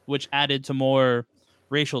 which added to more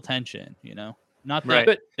racial tension, Not that, right.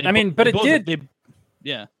 But I mean, but it did.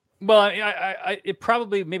 Yeah. Well, it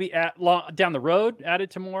probably maybe down the road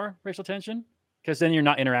added to more racial tension because then you're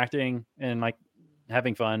not interacting and like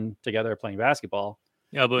having fun together playing basketball,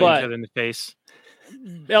 elbowing each other in the face,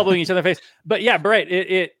 elbowing each other in the face. But yeah, right.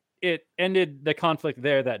 It ended the conflict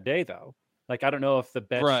there that day, though. Like I don't know if the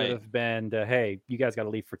bet should have been, hey, you guys got to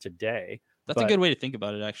leave for today. That's a good way to think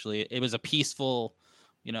about it. Actually, it was a peaceful.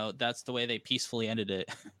 That's the way they peacefully ended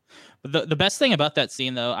it. But the best thing about that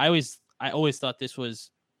scene, though, I always thought this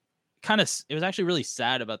was it was actually really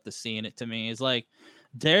sad about the scene. To me, is like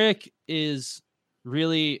Derek is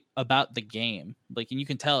really about the game. Like, and you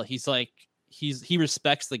can tell he's like he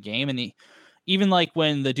respects the game, and he even like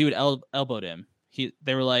when the dude elbowed him,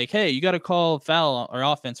 they were like, hey, you got to call foul or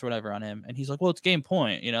offense or whatever on him, and he's like, well, it's game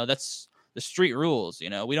point. That's the street rules.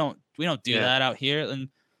 We don't do that out here. And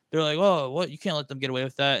they're like, oh, what? You can't let them get away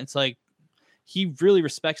with that. It's like he really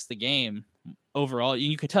respects the game overall.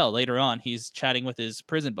 You could tell later on he's chatting with his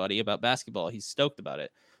prison buddy about basketball. He's stoked about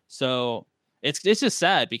it. So it's just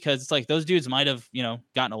sad because it's like those dudes might have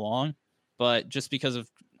gotten along, but just because of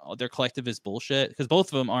their collectivist bullshit, because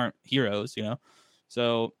both of them aren't heroes,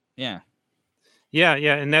 So yeah,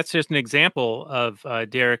 and that's just an example of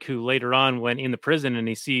Derek, who later on went in the prison and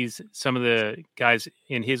he sees some of the guys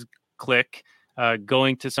in his clique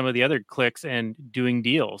going to some of the other cliques and doing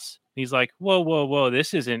deals. He's like, whoa,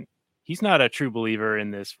 this isn't. He's not a true believer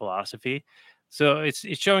in this philosophy. So it's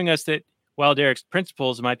showing us that while Derek's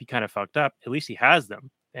principles might be kind of fucked up, at least he has them,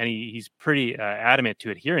 and he's pretty adamant to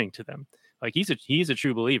adhering to them. Like he's a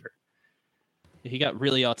true believer. He got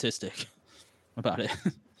really autistic about it.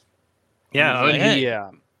 Yeah, like, hey.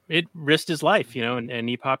 It risked his life, and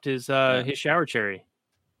he popped his shower cherry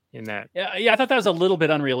in that. Yeah, I thought that was a little bit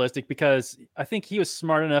unrealistic because I think he was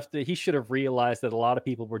smart enough that he should have realized that a lot of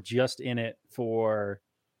people were just in it for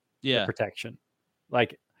the protection.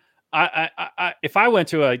 Like, I if I went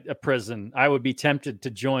to a prison, I would be tempted to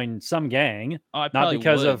join some gang, not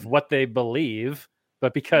because of what they believe,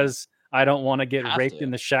 but because I don't want to get raped in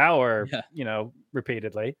the shower,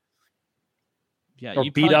 repeatedly. Yeah, or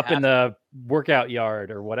beat up in the workout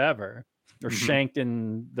yard or whatever, or shanked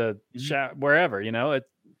in the wherever.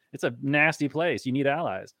 It's a nasty place. You need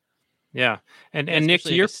allies. Yeah, and Nick,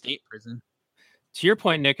 to your state prison. To your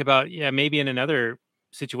point, Nick, about maybe in another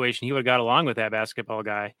situation he would have got along with that basketball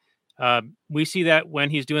guy. We see that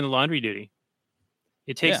when he's doing the laundry duty.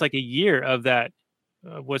 It takes like a year of that.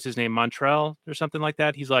 What's his name, Montrell or something like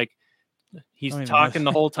that. He's talking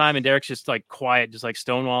the whole time, and Derek's just like quiet, just like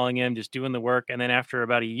stonewalling him, just doing the work. And then after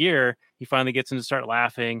about a year, he finally gets him to start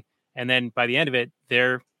laughing. And then by the end of it,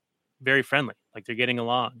 they're very friendly, like they're getting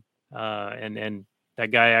along. And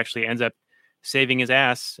that guy actually ends up saving his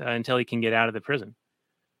ass until he can get out of the prison.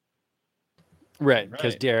 Right,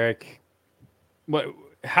 because Derek,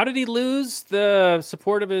 how did he lose the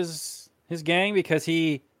support of his gang? Because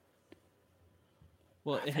they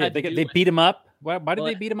beat him up. Why did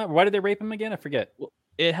they beat him up? Why did they rape him again? I forget. Well,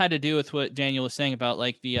 it had to do with what Daniel was saying about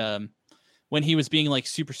like the when he was being like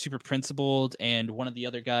super principled, and one of the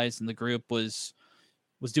other guys in the group was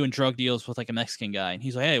doing drug deals with like a Mexican guy, and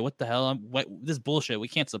he's like, hey, what the hell? This bullshit. We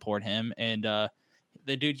can't support him. And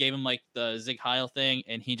the dude gave him like the Zig Heil thing,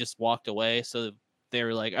 and he just walked away. So they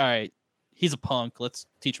were like, all right, he's a punk. Let's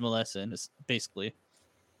teach him a lesson. It's basically.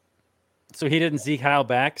 So he didn't Zig Heil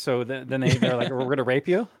back. So then they're like, we're gonna rape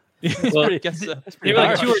you. Well, there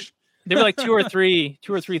were like two or three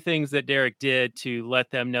things that Derek did to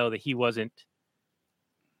let them know that he wasn't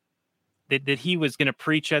that he was going to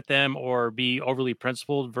preach at them or be overly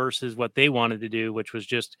principled versus what they wanted to do, which was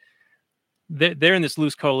just they're in this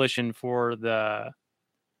loose coalition for the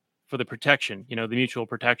protection, the mutual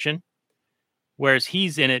protection, whereas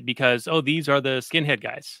he's in it because these are the skinhead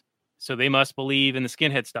guys, so they must believe in the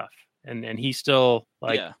skinhead stuff, and he's still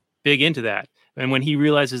big into that. And when he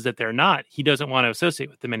realizes that they're not, he doesn't want to associate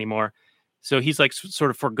with them anymore. So he's like sort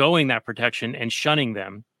of foregoing that protection and shunning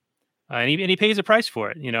them. And he pays a price for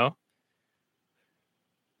it,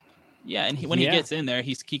 Yeah. And when he gets in there,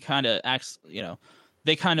 he kind of acts,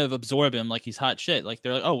 they kind of absorb him like he's hot shit. Like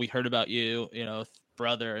they're like, oh, we heard about you,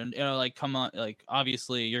 brother. And, like, come on, like,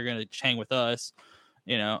 obviously you're going to hang with us.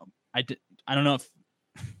 I don't know if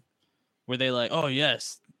were they like, oh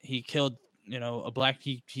yes, he killed,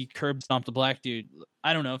 he curb stomped a black dude.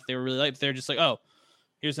 I don't know if they were really like, they're just like, oh,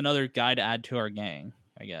 here's another guy to add to our gang,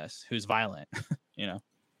 I guess, who's violent, Yeah,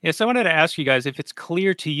 so I wanted to ask you guys if it's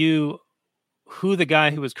clear to you who the guy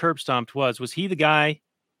who was curb stomped was. Was he the guy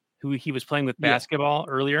who he was playing with basketball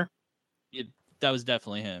earlier? That was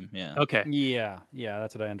definitely him. Yeah. Okay. Yeah,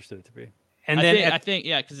 that's what I understood it to be. And I think,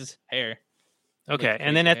 because his hair. Okay,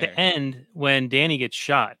 and then at the end, when Danny gets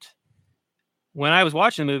shot, when I was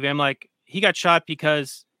watching the movie, I'm like, he got shot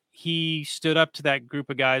because he stood up to that group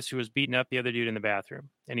of guys who was beating up the other dude in the bathroom,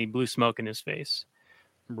 and he blew smoke in his face.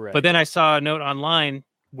 Right. But then I saw a note online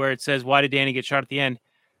where it says, why did Danny get shot at the end?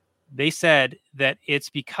 They said that it's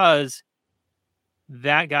because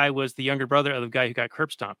that guy was the younger brother of the guy who got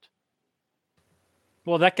curb stomped.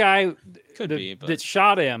 Well, that guy but... that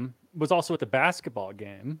shot him was also at the basketball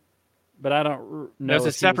game, but I don't know. That was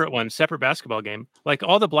a separate one, separate basketball game. Like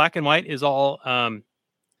all the black and white is all in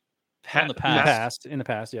the past. In the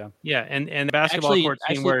past, yeah. Yeah, and the basketball court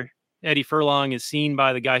scene where Eddie Furlong is seen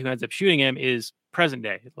by the guy who ends up shooting him is present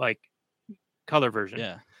day, like color version.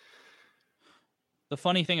 Yeah. The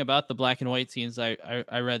funny thing about the black and white scenes, I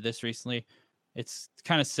read this recently. It's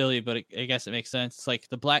kind of silly, but I guess it makes sense. It's like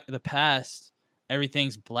the past,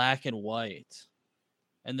 everything's black and white,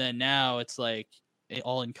 and then now it's like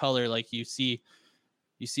all in color. Like you see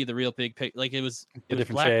the real big picture. Like it was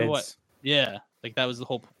black and white. Yeah, like that was the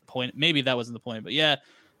whole point. Maybe that wasn't the point, but yeah,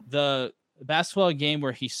 the basketball game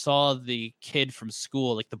where he saw the kid from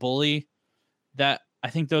school, like the bully, that I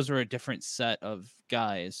think those were a different set of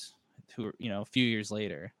guys who were, a few years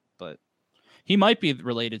later, but he might be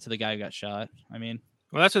related to the guy who got shot. I mean,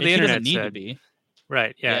 well, that's what the internet need said. To be.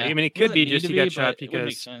 Right. Yeah. I mean, it could be just he got shot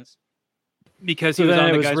because he was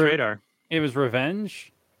on the guy's radar. It was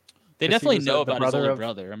revenge. They definitely know about his older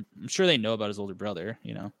brother. I'm sure they know about his older brother,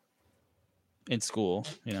 in school,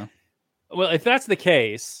 Well, if that's the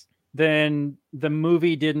case, then the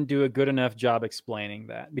movie didn't do a good enough job explaining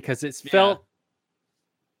that because it felt.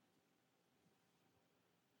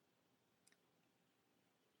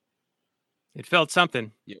 It felt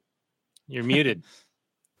something. Yep. You're muted.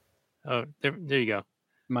 Oh, there you go.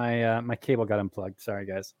 My cable got unplugged. Sorry,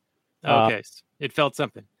 guys. Okay, it felt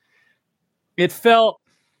something. It felt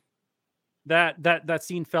that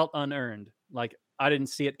scene felt unearned. Like I didn't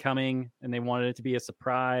see it coming, and they wanted it to be a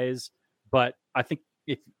surprise. But I think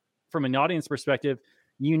if from an audience perspective,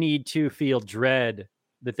 you need to feel dread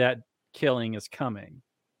that killing is coming,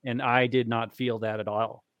 and I did not feel that at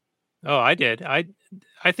all. Oh, I did. I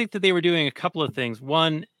think that they were doing a couple of things.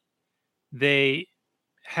 One, they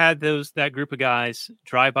had that group of guys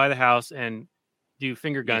drive by the house and do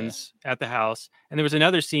finger guns at the house. And there was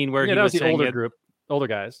another scene where he was the older group, older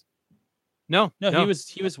guys. No, he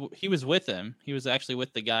was with them. He was actually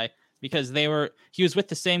with the guy because he was with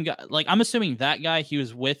the same guy. Like I'm assuming that guy he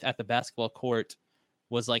was with at the basketball court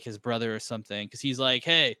was like his brother or something. Cause he's like,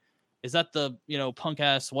 hey, is that the, punk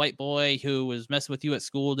ass white boy who was messing with you at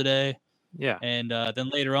school today? Yeah. And then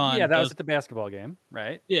later on, that was at the basketball game,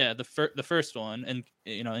 right? Yeah. The first one and,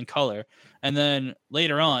 in color. And then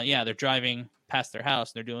later on, they're driving past their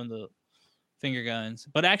house. They're doing the finger guns,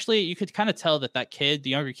 but actually you could kind of tell that kid, the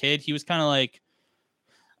younger kid, he was kind of like,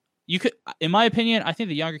 in my opinion, I think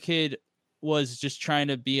the younger kid was just trying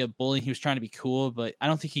to be a bully. He was trying to be cool, but I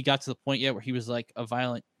don't think he got to the point yet where he was like a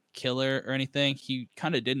violent killer or anything. He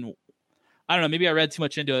kind of didn't. I don't know. Maybe I read too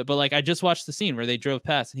much into it, but like I just watched the scene where they drove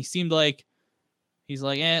past, and he seemed like he's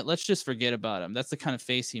like, let's just forget about him. That's the kind of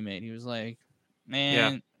face he made. He was like,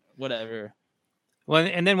 man, whatever. Well,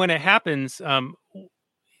 and then when it happens,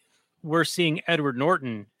 we're seeing Edward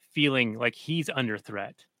Norton feeling like he's under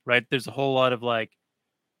threat, right? There's a whole lot of like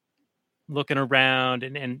looking around,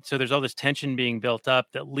 and so there's all this tension being built up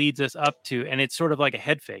that leads us up to, and it's sort of like a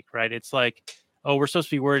head fake, right? It's like, oh, we're supposed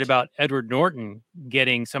to be worried about Edward Norton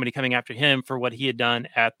getting somebody coming after him for what he had done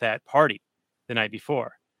at that party the night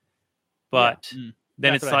before. But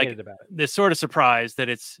then it's like this sort of surprise that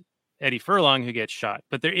it's Eddie Furlong who gets shot.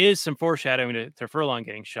 But there is some foreshadowing to Furlong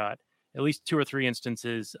getting shot, at least 2 or 3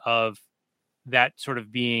 instances of that sort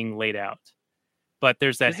of being laid out. But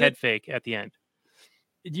there's that head fake at the end.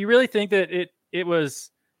 Do you really think that it was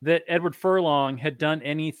that Edward Furlong had done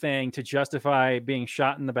anything to justify being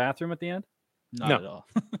shot in the bathroom at the end? Not at all.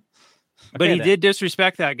 But he did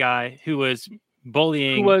disrespect that guy who was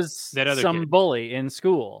bullying. Who was that other some kid. Bully in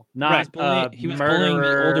school? Not he was bullying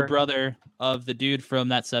the older brother of the dude from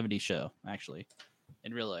that '70s show, actually,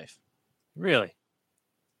 in real life. Really?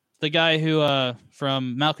 The guy who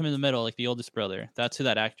from Malcolm in the Middle, like the oldest brother. That's who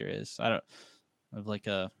that actor is. I have like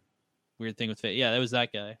a weird thing with it. Yeah, that was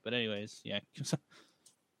that guy. But anyways, yeah.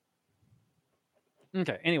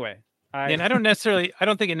 Okay. Anyway. And I don't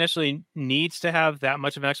think it necessarily needs to have that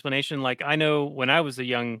much of an explanation. Like I know when I was a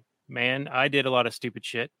young man, I did a lot of stupid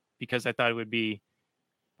shit because I thought it would be,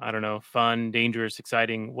 I don't know, fun, dangerous,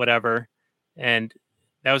 exciting, whatever. And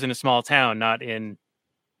that was in a small town, not in,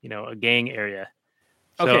 a gang area.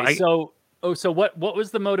 So what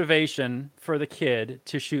was the motivation for the kid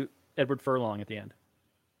to shoot Edward Furlong at the end?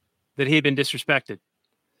 That he had been disrespected.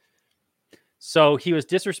 So he was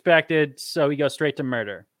disrespected, so he goes straight to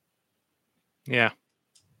murder. Yeah.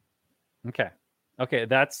 Okay,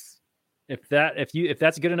 that's if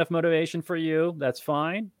that's good enough motivation for you, that's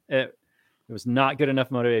fine. It was not good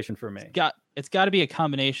enough motivation for me. It's got to be a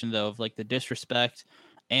combination though of like the disrespect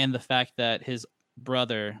and the fact that his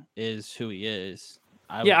brother is who he is.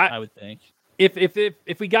 I would think.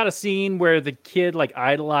 If we got a scene where the kid like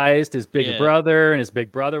idolized his big brother, and his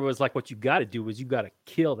big brother was like, what you got to do is you got to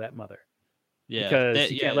kill that mother. Yeah,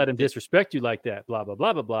 because you can't let him disrespect you like that. Blah blah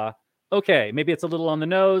blah blah blah. Okay, maybe it's a little on the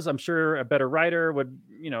nose. I'm sure a better writer would,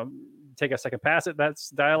 take a second pass at that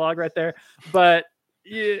dialogue right there. But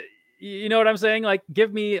you know what I'm saying? Like,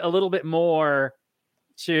 give me a little bit more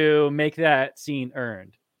to make that scene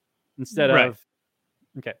earned instead of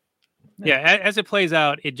okay. Yeah, as it plays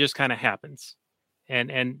out, it just kind of happens, and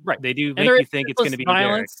they do make you think it's going to be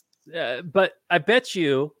violence. But I bet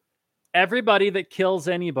you, everybody that kills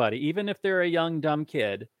anybody, even if they're a young dumb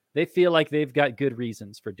kid, they feel like they've got good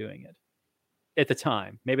reasons for doing it at the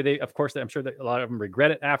time. Maybe I'm sure that a lot of them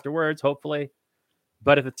regret it afterwards, hopefully.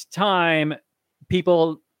 But at the time,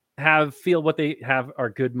 people feel what they have are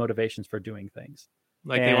good motivations for doing things.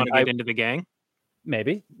 Like they want to get into the gang.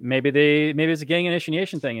 Maybe it's a gang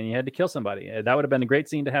initiation thing, and you had to kill somebody. That would have been a great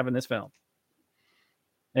scene to have in this film.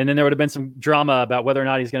 And then there would have been some drama about whether or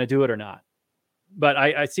not he's going to do it or not. But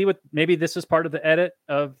I see maybe this is part of the edit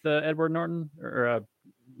of the Edward Norton or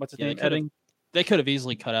what's his name editing. They could have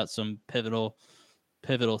easily cut out some pivotal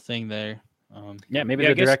thing there. Maybe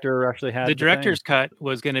the director actually had the director's cut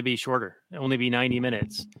was going to be shorter, only be 90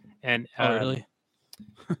 minutes, and really,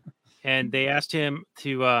 and they asked him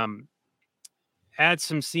to add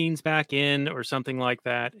some scenes back in or something like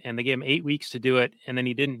that, and they gave him 8 weeks to do it, and then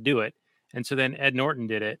he didn't do it. And so then Ed Norton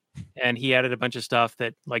did it, and he added a bunch of stuff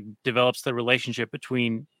that like develops the relationship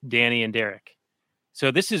between Danny and Derek.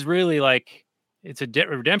 So this is really like it's a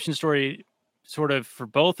redemption story sort of for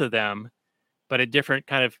both of them, but at different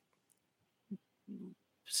kind of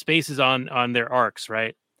spaces on their arcs,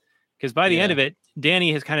 right? Because by the end of it,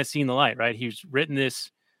 Danny has kind of seen the light, right? He's written this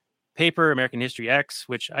paper, American History X,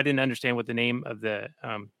 which I didn't understand what the name of the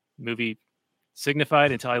movie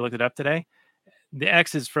signified until I looked it up today. The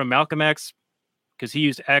X is from Malcolm X because he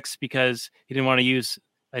used X because he didn't want to use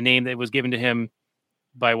a name that was given to him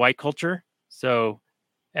by white culture. So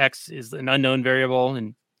X is an unknown variable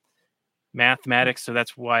in mathematics. So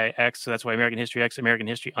that's why X. So that's why American History X, American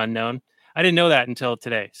History Unknown. I didn't know that until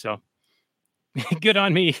today. So good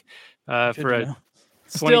on me for a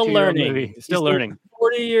still learning. Movie. Still learning.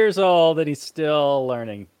 40 years old that he's still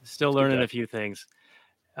learning. Still learning a few things.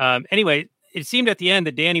 Anyway, it seemed at the end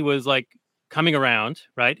that Danny was like coming around,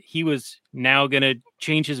 right? He was now going to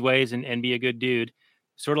change his ways and be a good dude,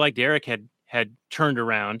 sort of like Derek had turned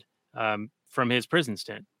around from his prison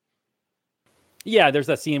stint. Yeah, there's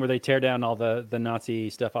that scene where they tear down all the Nazi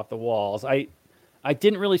stuff off the walls. I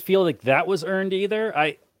didn't really feel like that was earned either.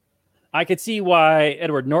 I could see why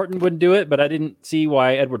Edward Norton wouldn't do it, but I didn't see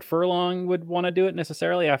why Edward Furlong would want to do it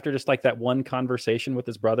necessarily after just like that one conversation with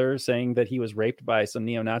his brother saying that he was raped by some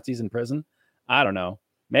neo-Nazis in prison. I don't know.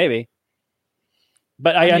 Maybe.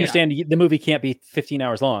 But I understand the movie can't be 15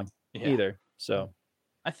 hours long either. So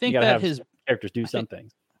I think that his characters do some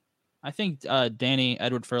things. I think Danny,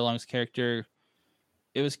 Edward Furlong's character,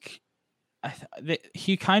 it was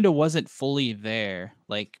he kind of wasn't fully there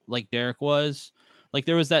like Derek was. Like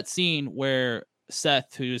there was that scene where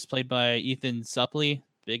Seth, who's played by Ethan Suplee,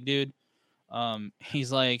 big dude,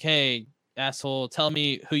 he's like, "Hey, asshole, tell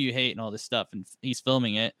me who you hate and all this stuff," and he's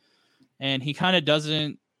filming it, and he kind of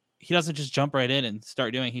doesn't just jump right in and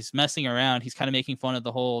start doing. He's messing around. He's kind of making fun of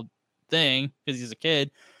the whole thing because he's a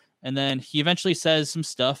kid, and then he eventually says some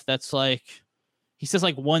stuff that's like, he says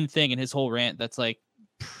like one thing in his whole rant that's like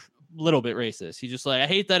a little bit racist. He's just like, "I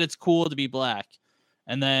hate that it's cool to be black."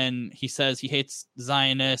 And then he says he hates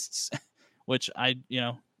Zionists, which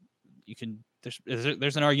you can,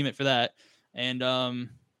 there's an argument for that. And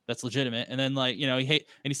that's legitimate. And then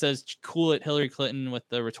he says, "Cool it, Hillary Clinton," with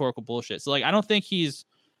the rhetorical bullshit. So like, I don't think he's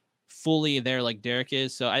fully there like Derek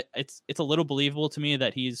is. So it's a little believable to me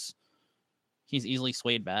that he's easily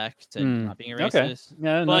swayed back to not being a racist. Okay.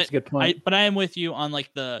 Yeah, that's a good point. But I am with you on like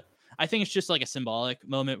I think it's just like a symbolic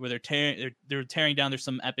moment where they're tearing down. There's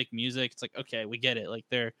some epic music. It's like, okay, we get it. Like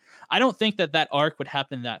I don't think that arc would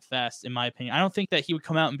happen that fast, in my opinion. I don't think that he would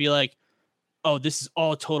come out and be like, "Oh, this is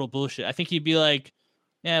all total bullshit." I think he'd be like,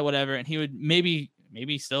 "Yeah, whatever," and he would maybe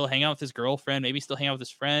still hang out with his girlfriend, maybe still hang out with his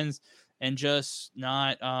friends, and just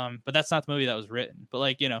not. But that's not the movie that was written. But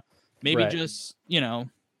like maybe just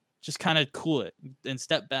kind of cool it and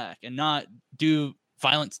step back and not do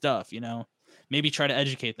violent stuff. maybe try to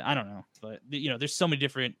educate them. I don't know, but there's so many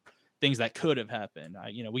different things that could have happened.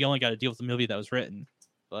 We only got to deal with the movie that was written,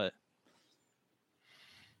 but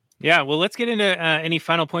yeah. Well, let's get into any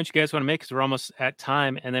final points you guys want to make because we're almost at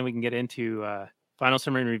time, and then we can get into final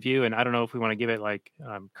summary and review. And I don't know if we want to give it like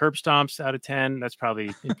curb stomps out of 10. That's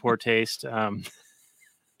probably in poor taste. How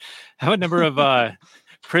about number of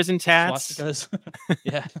prison tats?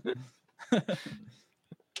 Yeah.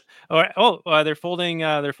 They're folding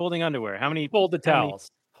underwear. How many fold the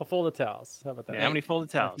towels? Fold the towels. How about that? Yeah, how many folded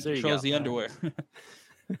towels? There you go. The underwear.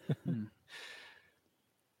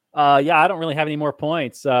 Yeah, I don't really have any more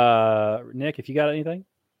points. Nick, if you got anything?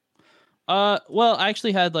 Well, I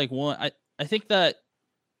actually had like one. I think that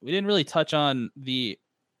we didn't really touch on the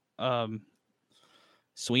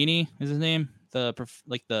Sweeney is his name,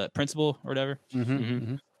 the principal or whatever.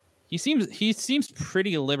 Mm-hmm. He seems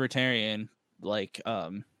pretty libertarian, like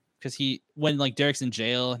because when like Derek's in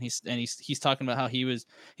jail and he's talking about how he's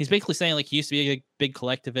basically saying like he used to be a big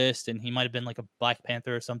collectivist and he might have been like a Black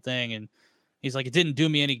Panther or something, and he's like, it didn't do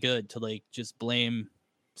me any good to like just blame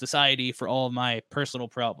society for all of my personal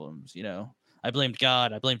problems. I blamed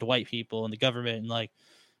God, I blamed white people and the government, and like,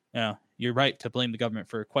 you're right to blame the government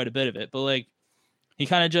for quite a bit of it, but like he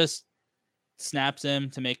kind of just snaps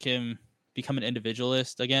him to make him become an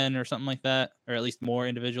individualist again or something like that, or at least more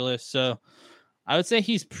individualist. So I would say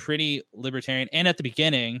he's pretty libertarian. And at the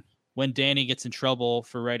beginning, when Danny gets in trouble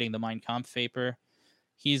for writing the Mein Kampf paper,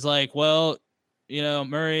 he's like, well,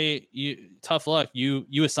 Murray, tough luck.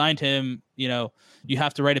 You assigned him, you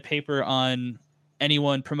have to write a paper on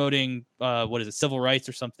anyone promoting, civil rights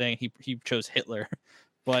or something. He chose Hitler.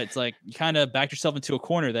 But it's like, you kind of backed yourself into a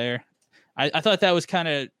corner there. I thought that was kind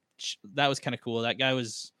of cool. That guy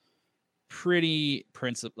was pretty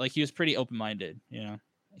like he was pretty open-minded,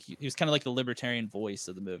 He was kind of like the libertarian voice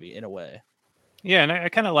of the movie in a way. Yeah, and I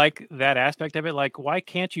kind of like that aspect of it. Like, why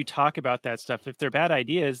can't you talk about that stuff? If they're bad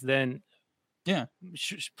ideas, then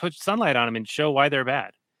put sunlight on them and show why they're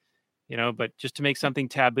bad. But just to make something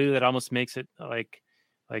taboo, that almost makes it like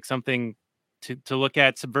something to look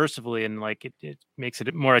at subversively, and like it makes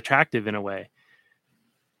it more attractive in a way.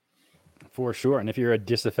 For sure. And if you're a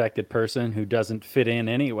disaffected person who doesn't fit in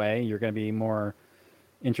anyway, you're going to be more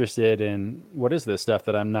interested in what is this stuff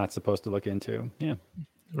that I'm not supposed to look into. Yeah.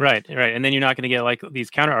 Right. And then you're not going to get like these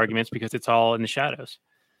counter arguments because it's all in the shadows.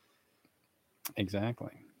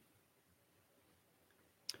 Exactly.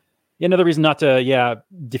 Yeah, another reason not to,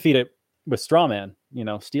 defeat it with straw man,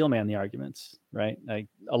 steel man the arguments, right? Like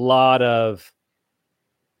a lot of,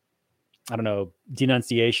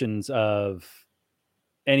 denunciations of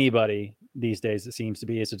anybody these days, it seems to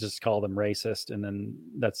be, is to just call them racist, and then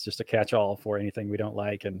that's just a catch-all for anything we don't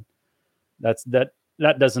like, and that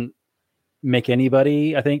doesn't make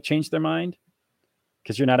anybody, I think, change their mind,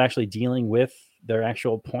 because you're not actually dealing with their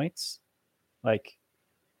actual points. Like,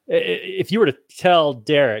 if you were to tell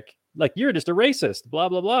Derek, like, you're just a racist, blah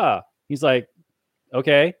blah blah, he's like,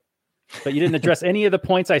 okay, but you didn't address any of the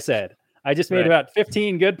points I said. I just made about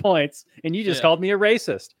 15 good points, and you just called me a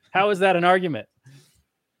racist. How is that an argument?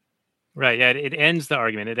 Right. Yeah. It ends the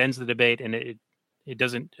argument. It ends the debate, and it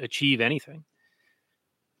doesn't achieve anything.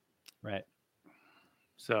 Right.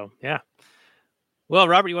 So, yeah. Well,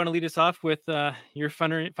 Robert, you want to lead us off with your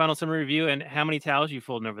final summary review and how many towels you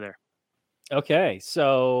folding over there? Okay.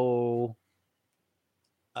 So,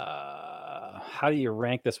 how do you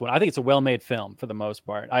rank this one? I think it's a well-made film for the most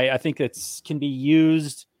part. I think it can be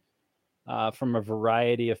used from a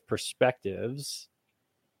variety of perspectives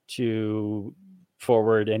to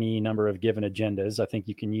forward any number of given agendas. I think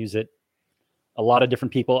you can use it a lot of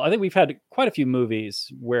different people. I think we've had quite a few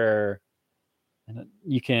movies where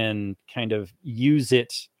you can kind of use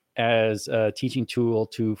it as a teaching tool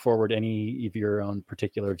to forward any of your own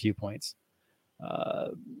particular viewpoints.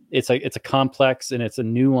 It's a complex and it's a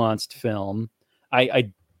nuanced film.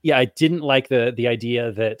 I didn't like the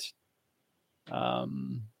idea that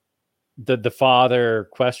the father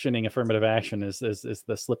questioning affirmative action is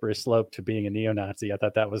the slippery slope to being a neo-Nazi. I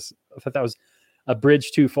thought that was a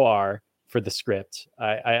bridge too far for the script.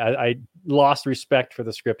 I lost respect for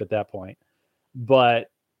the script at that point,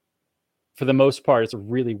 but for the most part, it's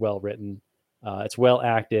really well written. It's well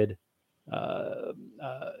acted.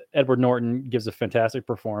 Edward Norton gives a fantastic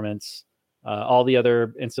performance. All the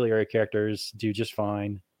other ancillary characters do just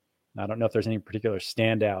fine. I don't know if there's any particular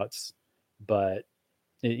standouts, but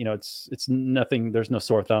it's nothing. There's no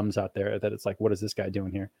sore thumbs out there that it's like, what is this guy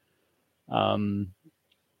doing here?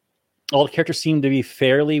 All the characters seem to be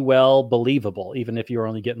fairly well believable, even if you're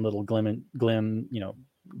only getting little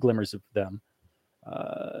glimmers of them.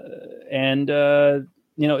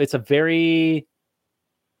 It's a very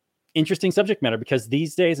interesting subject matter, because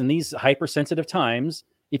these days, in these hypersensitive times,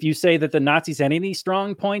 if you say that the Nazis had any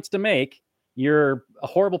strong points to make, you're a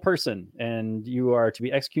horrible person and you are to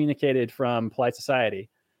be excommunicated from polite society,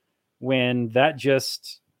 when that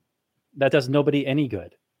does nobody any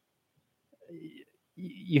good.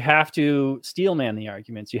 You have to steelman the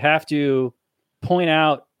arguments. You have to point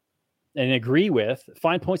out and agree with,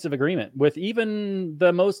 find points of agreement with even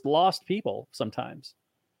the most lost people sometimes.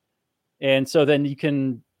 And so then you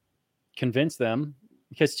can convince them,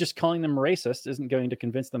 because just calling them racist isn't going to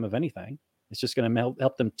convince them of anything. It's just going to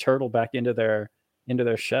help them turtle back into their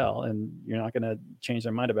shell, and you're not going to change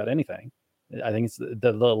their mind about anything. I think it's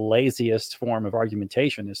the laziest form of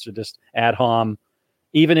argumentation is to just ad hom,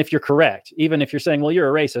 even if you're correct, even if you're saying, well, you're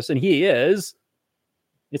a racist, and he is,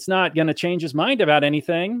 it's not going to change his mind about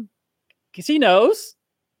anything, because he knows.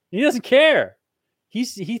 He doesn't care. He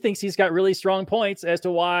thinks he's got really strong points as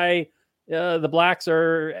to why the blacks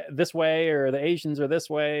are this way or the Asians are this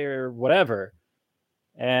way or whatever.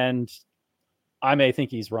 And I may think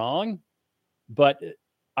he's wrong, but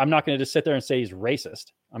I'm not going to just sit there and say he's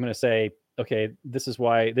racist. I'm going to say, okay, this is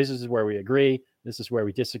where we agree. This is where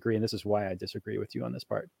we disagree. And this is why I disagree with you on this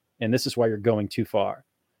part. And this is why you're going too far.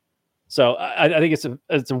 So I think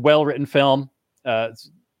it's a well-written film.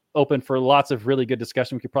 It's open for lots of really good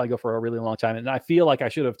discussion. We could probably go for a really long time. And I feel like I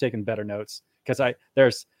should have taken better notes, because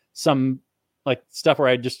there's some like stuff where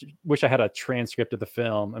I just wish I had a transcript of the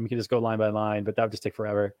film and we could just go line by line, but that would just take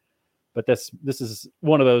forever. But this is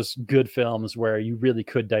one of those good films where you really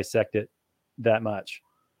could dissect it that much.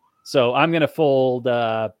 So I'm going to fold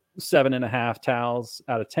 7.5 towels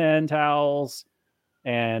out of 10 towels.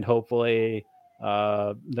 And hopefully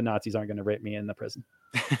the Nazis aren't going to rape me in the prison.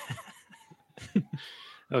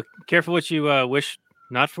 Oh, careful what you wish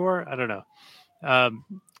not for. I don't know.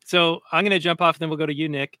 So I'm going to jump off, and then we'll go to you,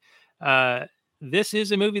 Nick. This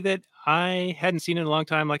is a movie that I hadn't seen in a long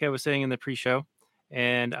time, like I was saying in the pre-show,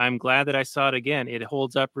 and I'm glad that I saw it again. It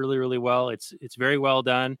holds up really, really well. It's very well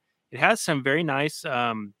done. It has some very nice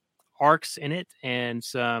arcs in it, and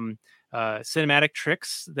some cinematic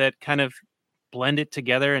tricks that kind of blend it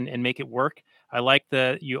together and make it work. I like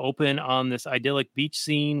that you open on this idyllic beach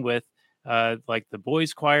scene with like the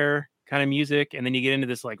boys choir kind of music, and then you get into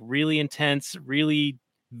this like really intense, really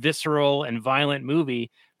visceral and violent movie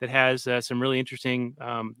that has some really interesting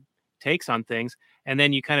takes on things, and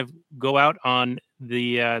then you kind of go out on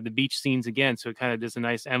the beach scenes again, so it kind of does a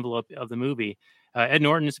nice envelope of the movie. Ed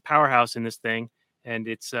Norton is a powerhouse in this thing, and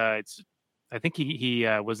it's I think he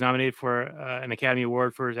was nominated for an Academy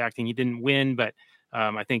Award for his acting. He didn't win, but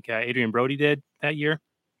I think Adrian Brody did that year.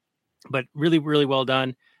 But really, really well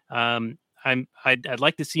done. I'd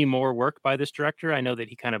like to see more work by this director. I know that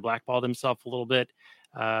he kind of blackballed himself a little bit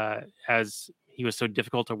as he was so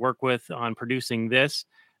difficult to work with on producing this.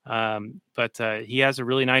 But he has a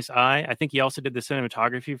really nice eye. I think he also did the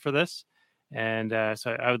cinematography for this. And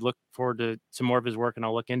so I would look forward to some more of his work, and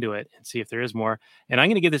I'll look into it and see if there is more. And I'm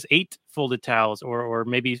going to give this 8 folded towels, or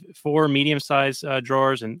maybe 4 medium-sized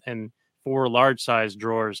drawers and 4 large-sized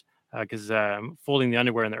drawers, because I'm folding the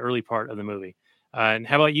underwear in the early part of the movie. And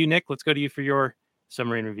how about you, Nick? Let's go to you for your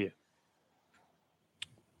summary and review.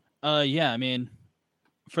 Yeah, I mean,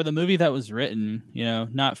 for the movie that was written,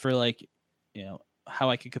 not for like, how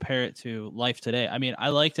I could compare it to life today. I mean, I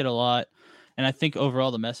liked it a lot. And I think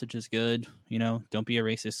overall the message is good. Don't be a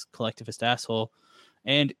racist, collectivist asshole.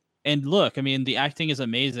 And look, I mean, the acting is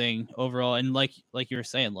amazing overall. And like you were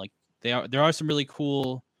saying, like there are some really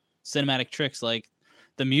cool cinematic tricks. Like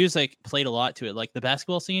the music played a lot to it. Like the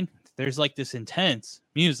basketball scene, there's like this intense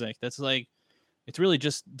music that's like, it's really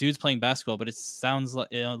just dudes playing basketball, but it sounds like,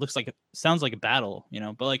 it sounds like a battle,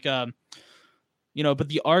 but like, but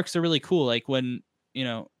the arcs are really cool. Like when,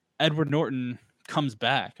 Edward Norton comes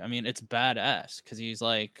back, I mean, it's badass because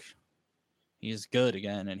he's good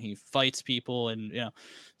again and he fights people, and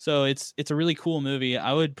so it's a really cool movie.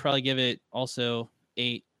 I would probably give it also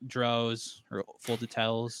 8 draws or folded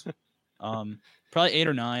towels, probably 8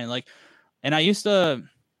 or 9. Like, and it's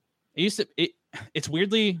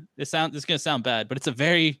weirdly, it's gonna sound bad, but it's a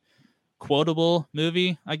very quotable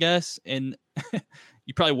movie, I guess, and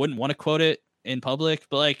you probably wouldn't want to quote it in public,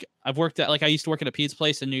 but like I used to work at a pizza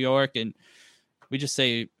place in New York, and we just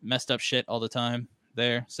say messed up shit all the time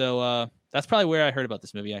there. So that's probably where I heard about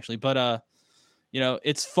this movie, actually. But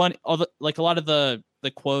it's fun. A lot of the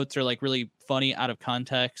quotes are like really funny out of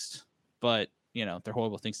context, but they're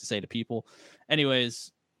horrible things to say to people.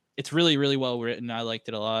 Anyways, it's really, really well written. I liked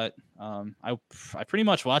it a lot. I pretty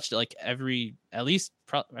much watched it like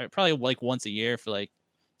probably like once a year for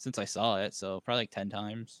since I saw it. So probably like 10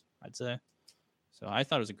 times, I'd say. So I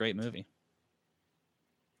thought it was a great movie.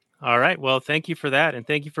 All right. Well, thank you for that. And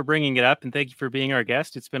thank you for bringing it up. And thank you for being our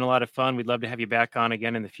guest. It's been a lot of fun. We'd love to have you back on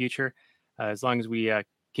again in the future. As long as we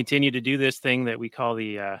continue to do this thing that we call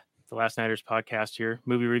the Last Nighters podcast here,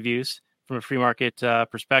 movie reviews from a free market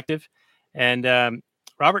perspective. And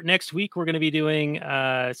Robert, next week, we're going to be doing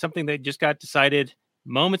something that just got decided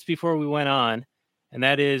moments before we went on. And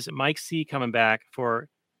that is Mike C coming back for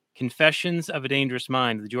Confessions of a Dangerous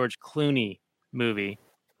Mind, the George Clooney movie.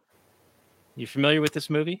 You familiar with this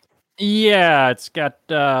movie? Yeah, it's got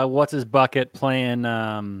what's his bucket playing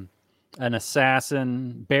an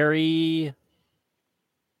assassin, Barry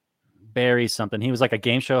something. He was like a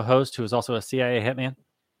game show host who was also a CIA hitman.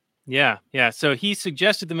 Yeah. So he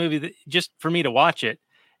suggested the movie just for me to watch it,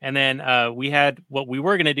 and then we had what we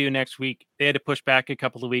were going to do next week. They had to push back a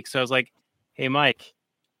couple of weeks, so I was like, "Hey, Mike,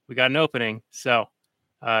 we got an opening." So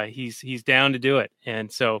he's down to do it,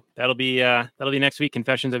 and so that'll be next week.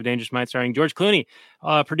 Confessions of a Dangerous Mind, starring George Clooney,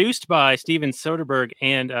 produced by Steven Soderbergh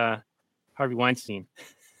and Harvey Weinstein.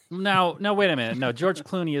 No, wait a minute. No, George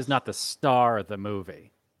Clooney is not the star of the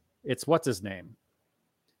movie. It's what's his name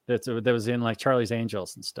that was in like Charlie's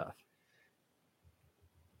Angels and stuff.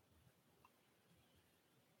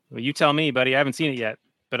 Well, you tell me, buddy. I haven't seen it yet,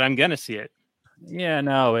 but I'm gonna see it. Yeah,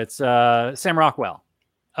 no, it's Sam Rockwell.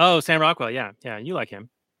 Oh, Sam Rockwell. Yeah, you like him.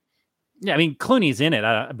 Yeah, I mean Clooney's in it,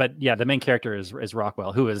 but yeah, the main character is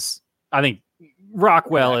Rockwell, who is, I think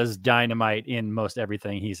Rockwell is dynamite in most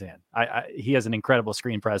everything he's in. He has an incredible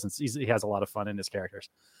screen presence. He has a lot of fun in his characters.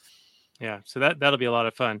 Yeah, so that'll be a lot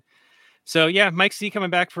of fun. So yeah, Mike C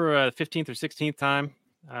coming back for 15th or 16th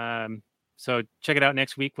time. So check it out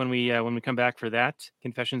next week when we come back for that,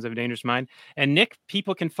 Confessions of a Dangerous Mind. And Nick,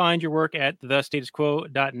 people can find your work at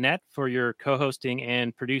thestatusquo.net for your co-hosting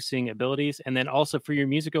and producing abilities. And then also for your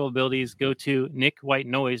musical abilities, go to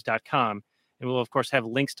nickwhitenoise.com. And we'll, of course, have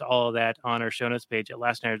links to all of that on our show notes page at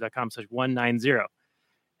lastnighters.com/190.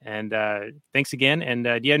 And thanks again. And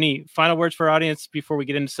do you have any final words for our audience before we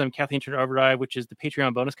get into some Kathleen Turner Overdrive, which is the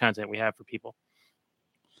Patreon bonus content we have for people?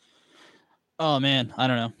 Oh man, I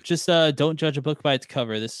don't know. Just don't judge a book by its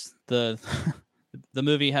cover. The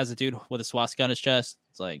movie has a dude with a swastika on his chest.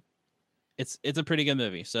 It's like it's a pretty good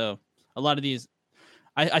movie. So a lot of these,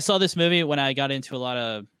 I saw this movie when I got into a lot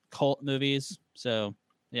of cult movies. So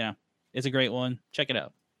yeah, it's a great one. Check it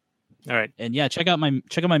out. All right. And yeah, check out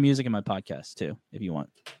my music and my podcast too, if you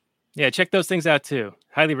want. Yeah, check those things out too.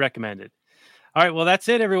 Highly recommended. All right. Well, that's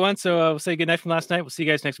it, everyone. So we'll say good night from last night. We'll see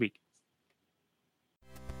you guys next week.